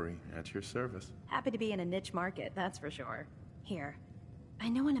delivery at your service. Happy to be in a niche market, that's for sure. Here, I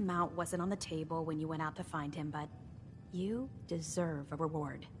know an amount wasn't on the table when you went out to find him, but you deserve a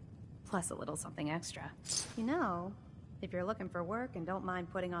reward. Plus a little something extra. You know, if you're looking for work and don't mind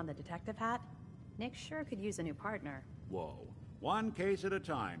putting on the detective hat, Nick sure could use a new partner. Whoa. One case at a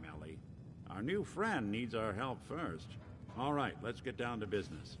time, Ellie. Our new friend needs our help first. All right, let's get down to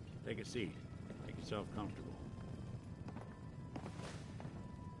business. Take a seat. Make yourself comfortable.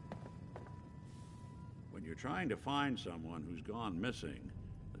 When you're trying to find someone who's gone missing,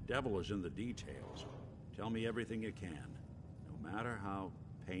 the devil is in the details. Tell me everything you can, no matter how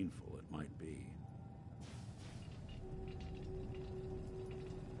painful it might be.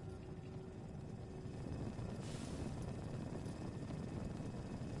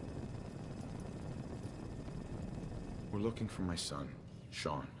 We're looking for my son,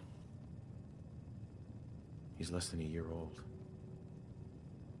 Sean. He's less than a year old.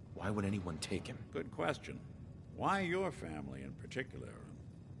 Why would anyone take him? Good question. Why your family in particular?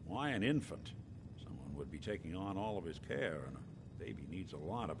 And why an infant? Someone would be taking on all of his care, and a baby needs a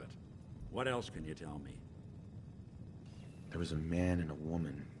lot of it. What else can you tell me? There was a man and a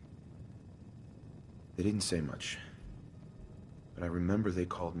woman. They didn't say much. But I remember they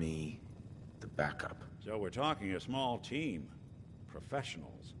called me the backup. So we're talking a small team.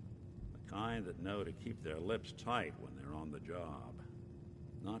 Professionals. The kind that know to keep their lips tight when they're on the job.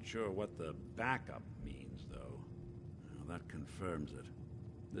 Not sure what the backup means, though. Well, that confirms it.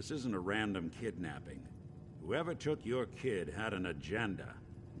 This isn't a random kidnapping. Whoever took your kid had an agenda.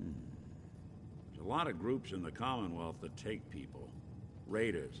 There's a lot of groups in the Commonwealth that take people.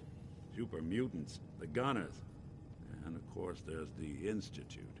 Raiders, super mutants, the Gunners, and of course there's the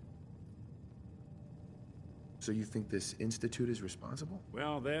Institute. So you think this Institute is responsible?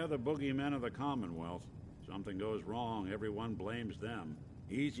 Well, they're the boogeymen of the Commonwealth. Something goes wrong, everyone blames them.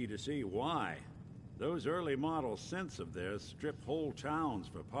 Easy to see why. Those early model synths of theirs strip whole towns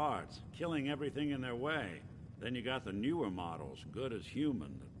for parts, killing everything in their way. Then you got the newer models, good as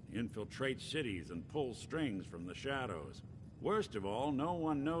human, that infiltrate cities and pull strings from the shadows. Worst of all, no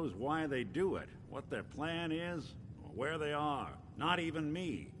one knows why they do it, what their plan is, or where they are. Not even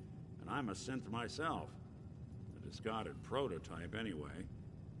me. And I'm a synth myself. A discarded prototype, anyway.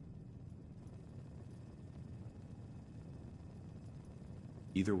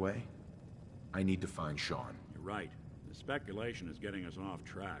 Either way, I need to find Sean. You're right. The speculation is getting us off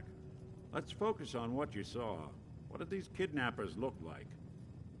track. Let's focus on what you saw. What did these kidnappers look like?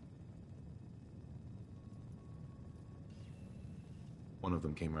 One of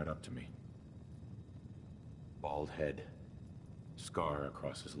them came right up to me. Bald head. Scar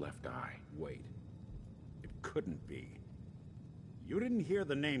across his left eye. Wait. It couldn't be. You didn't hear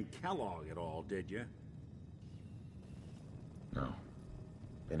the name Kellogg at all, did you? No.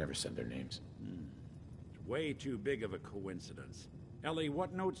 They never said their names. It's way too big of a coincidence. Ellie,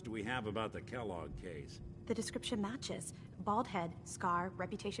 what notes do we have about the Kellogg case? The description matches. Bald head, scar,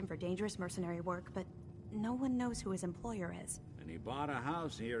 reputation for dangerous mercenary work, but no one knows who his employer is. And he bought a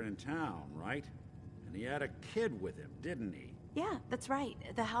house here in town, right? And he had a kid with him, didn't he? Yeah, that's right.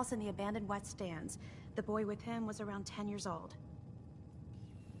 The house in the abandoned West Stands. The boy with him was around 10 years old.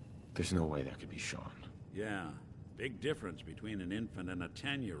 There's no way that could be Sean. Yeah. Big difference between an infant and a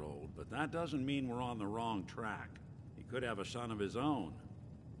 10-year-old, but that doesn't mean we're on the wrong track. He could have a son of his own.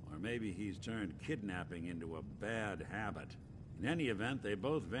 Or maybe he's turned kidnapping into a bad habit. In any event, they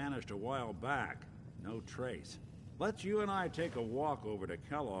both vanished a while back. No trace. Let's you and I take a walk over to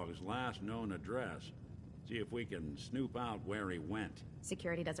Kellogg's last known address. See if we can snoop out where he went.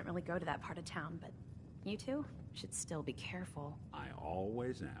 Security doesn't really go to that part of town, but you two should still be careful. I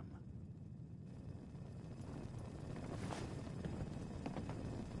always am.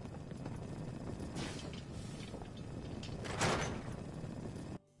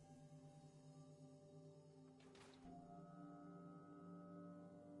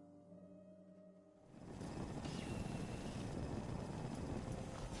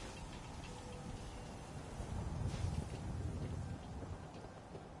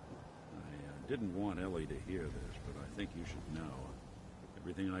 Didn't want Ellie to hear this, but I think you should know.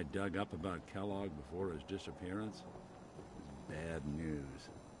 Everything I dug up about Kellogg before his disappearance is bad news.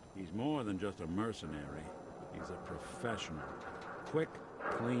 He's more than just a mercenary. He's a professional. Quick,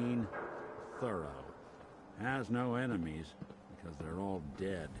 clean, thorough. Has no enemies, because they're all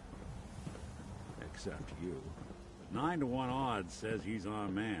dead. Except you. But 9 to 1 odds says he's our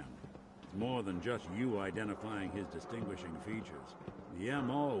man. It's more than just you identifying his distinguishing features. The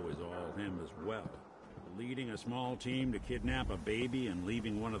M.O. is all him as well. Leading a small team to kidnap a baby and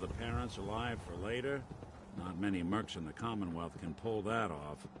leaving one of the parents alive for later? Not many mercs in the Commonwealth can pull that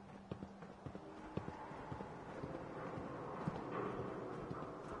off.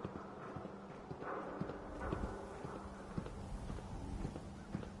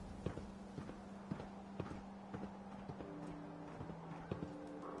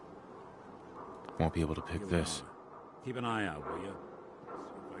 Won't be able to pick this. Keep an eye out, will you?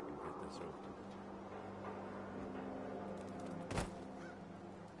 See if I can get this open.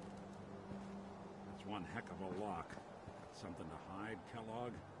 That's one heck of a lock. Something to hide,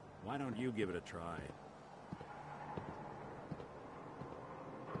 Kellogg? Why don't you give it a try?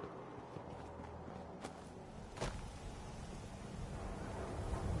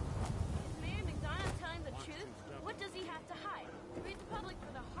 Is Mayor McDonough telling the truth? What does he have to hide? Read the public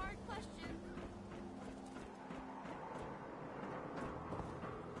for the hard questions.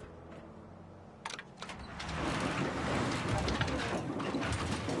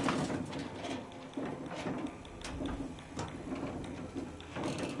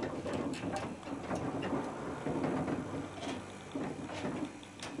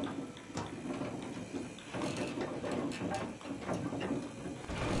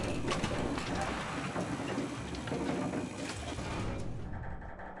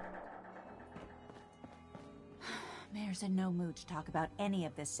 Mayor's in no mood to talk about any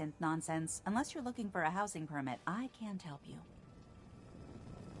of this synth nonsense. Unless you're looking for a housing permit, I can't help you.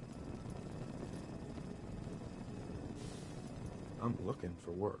 I'm looking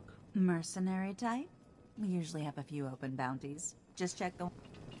for work. Mercenary type? We usually have a few open bounties. Just check the...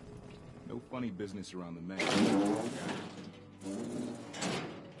 No funny business around the man.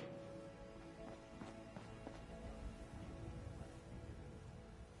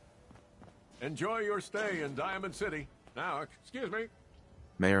 Enjoy your stay in Diamond City. Now, excuse me.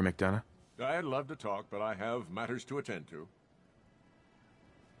 Mayor McDonough? I'd love to talk, but I have matters to attend to.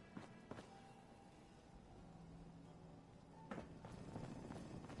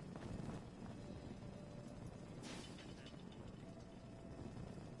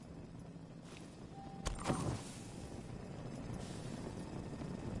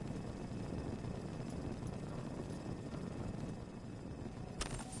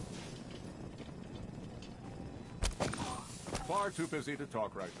 Far too busy to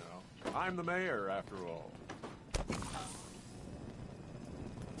talk right now. I'm the mayor, after all.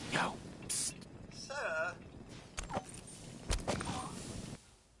 Yo, psst. Sir?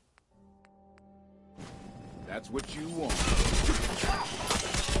 That's what you want.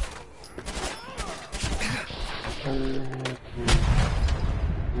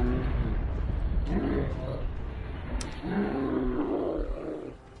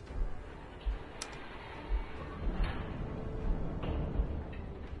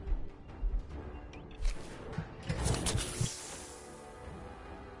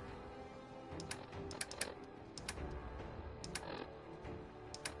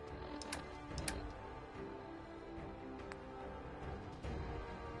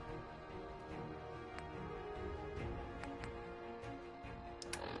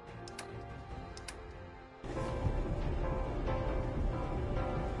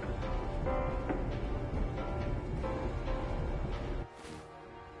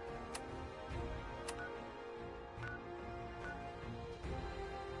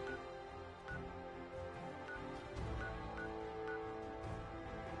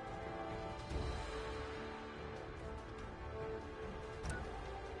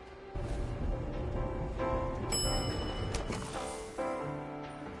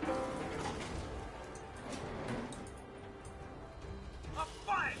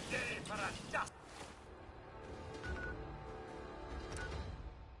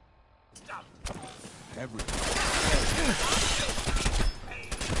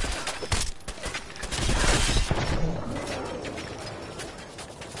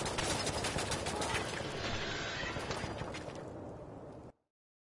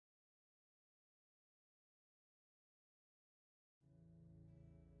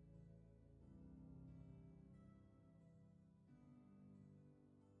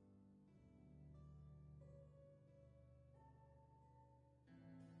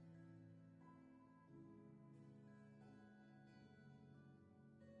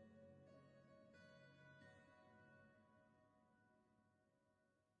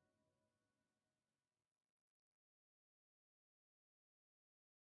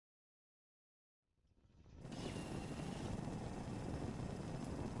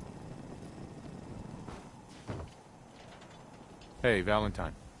 Hey,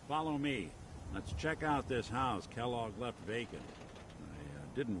 Valentine. Follow me. Let's check out this house Kellogg left vacant.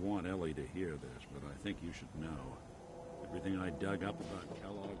 I didn't want Ellie to hear this, but I think you should know. Everything I dug up about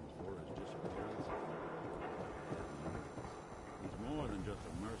Kellogg before his disappearance. He's more than just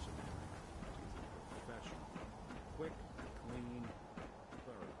a mercenary. He's a professional. Quick, clean,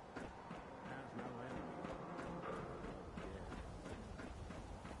 thorough. Has no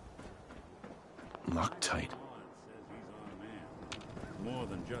enemy. Loctite. Says he's our man. More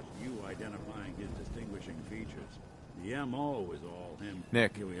than just you identifying his distinguishing features. The M.O. is all him.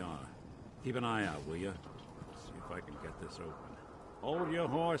 Nick. Here we are. Keep an eye out, will you? See if I can get this open. Hold your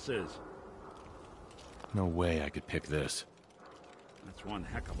horses. No way I could pick this. That's one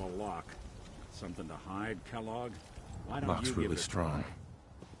heck of a lock. Something to hide, Kellogg? Why don't Lock's you really give it a strong. try?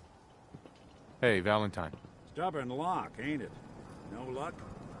 Hey, Valentine. Stubborn lock, ain't it? No luck?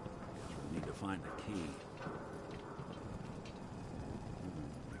 Guess we'll need to find the key.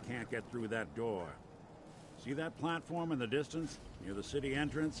 I can't get through that door. See that platform in the distance, near the city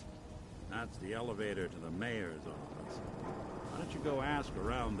entrance? That's the elevator to the mayor's office. Why don't you go ask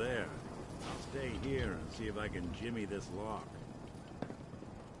around there? I'll stay here and see if I can jimmy this lock.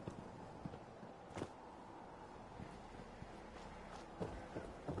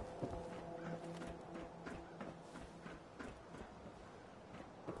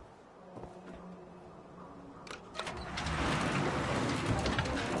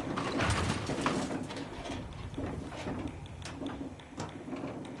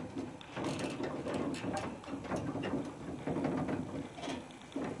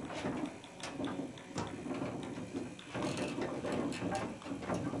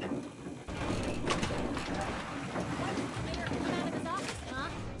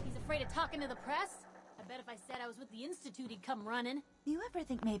 Talking to the press? I bet if I said I was with the Institute, he'd come running. Do you ever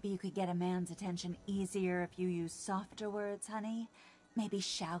think maybe you could get a man's attention easier if you use softer words, honey? Maybe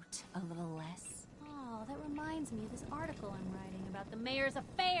shout a little less? Oh, that reminds me of this article I'm writing about the mayor's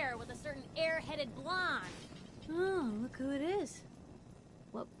affair with a certain airheaded blonde. Oh, look who it is.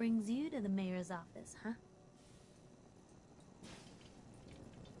 What brings you to the mayor's office, huh?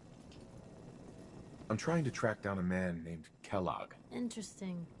 I'm trying to track down a man named Kellogg.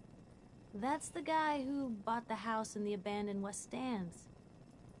 Interesting. That's the guy who bought the house in the abandoned West Stands.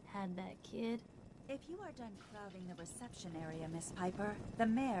 Had that kid. If you are done crowding the reception area, Miss Piper, the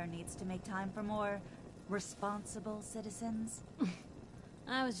mayor needs to make time for more responsible citizens.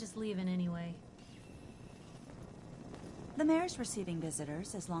 I was just leaving anyway. The mayor's receiving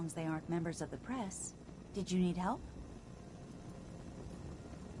visitors as long as they aren't members of the press. Did you need help?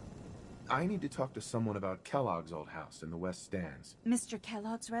 I need to talk to someone about Kellogg's old house in the West Stands. Mr.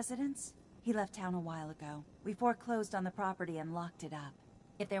 Kellogg's residence? He left town a while ago. We foreclosed on the property and locked it up.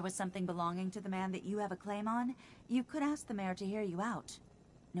 If there was something belonging to the man that you have a claim on, you could ask the mayor to hear you out.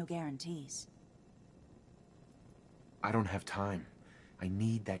 No guarantees. I don't have time. I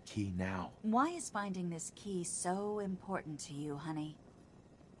need that key now. Why is finding this key so important to you, honey?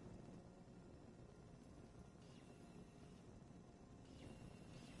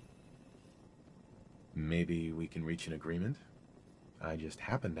 Maybe we can reach an agreement? I just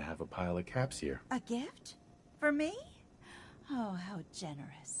happen to have a pile of caps here. A gift? For me? Oh, how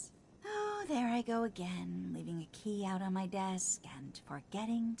generous. Oh, there I go again, leaving a key out on my desk and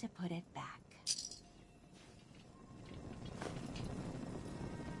forgetting to put it back.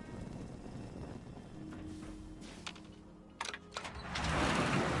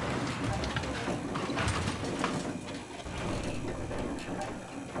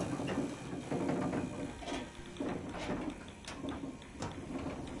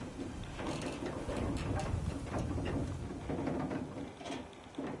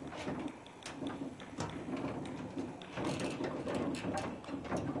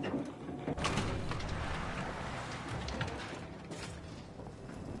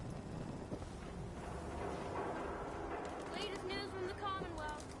 Latest news from the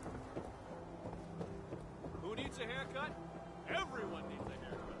Commonwealth. Who needs a haircut? Everyone needs a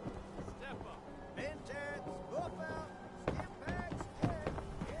haircut. Step up. Vintage, swap out, skip bags,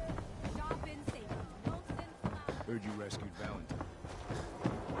 Shop in safe. No sense. Heard you rescued Valentine.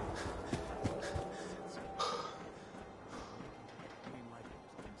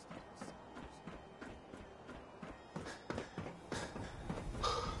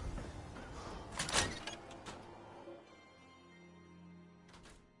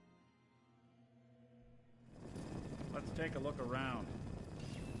 Let's take a look around.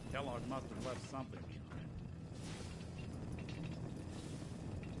 Kellogg must have left something behind.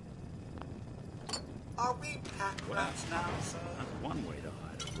 Are we pack rats now, sir? That's one way to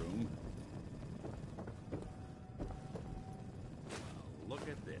hide a room.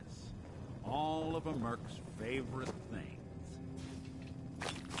 this. All of a Merc's favorite things.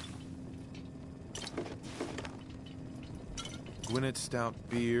 Gwinnett stout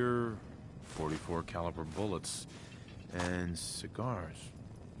beer, 44 caliber bullets, and cigars.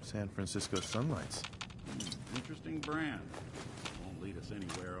 San Francisco Sunlights. Interesting brand. Won't lead us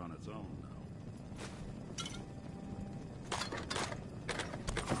anywhere on its own, though.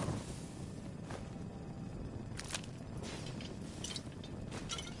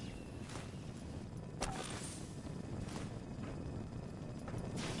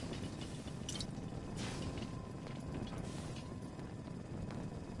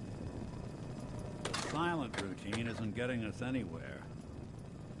 The silent routine isn't getting us anywhere.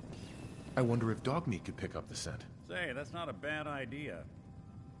 I wonder if dog meat could pick up the scent. Say, that's not a bad idea.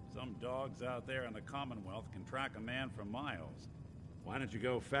 Some dogs out there in the Commonwealth can track a man for miles. Why don't you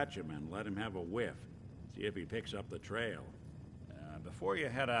go fetch him and let him have a whiff? See if he picks up the trail. Before you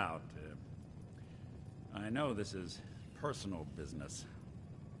head out, I know this is personal business.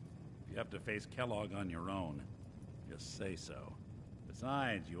 If you have to face Kellogg on your own, just say so.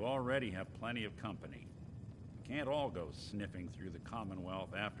 Besides, you already have plenty of company. You can't all go sniffing through the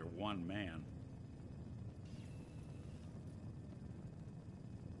Commonwealth after one man.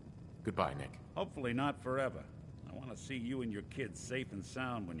 Goodbye, Nick. Hopefully not forever. I want to see you and your kids safe and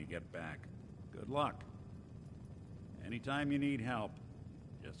sound when you get back. Good luck. Anytime you need help,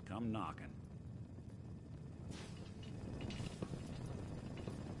 just come knocking.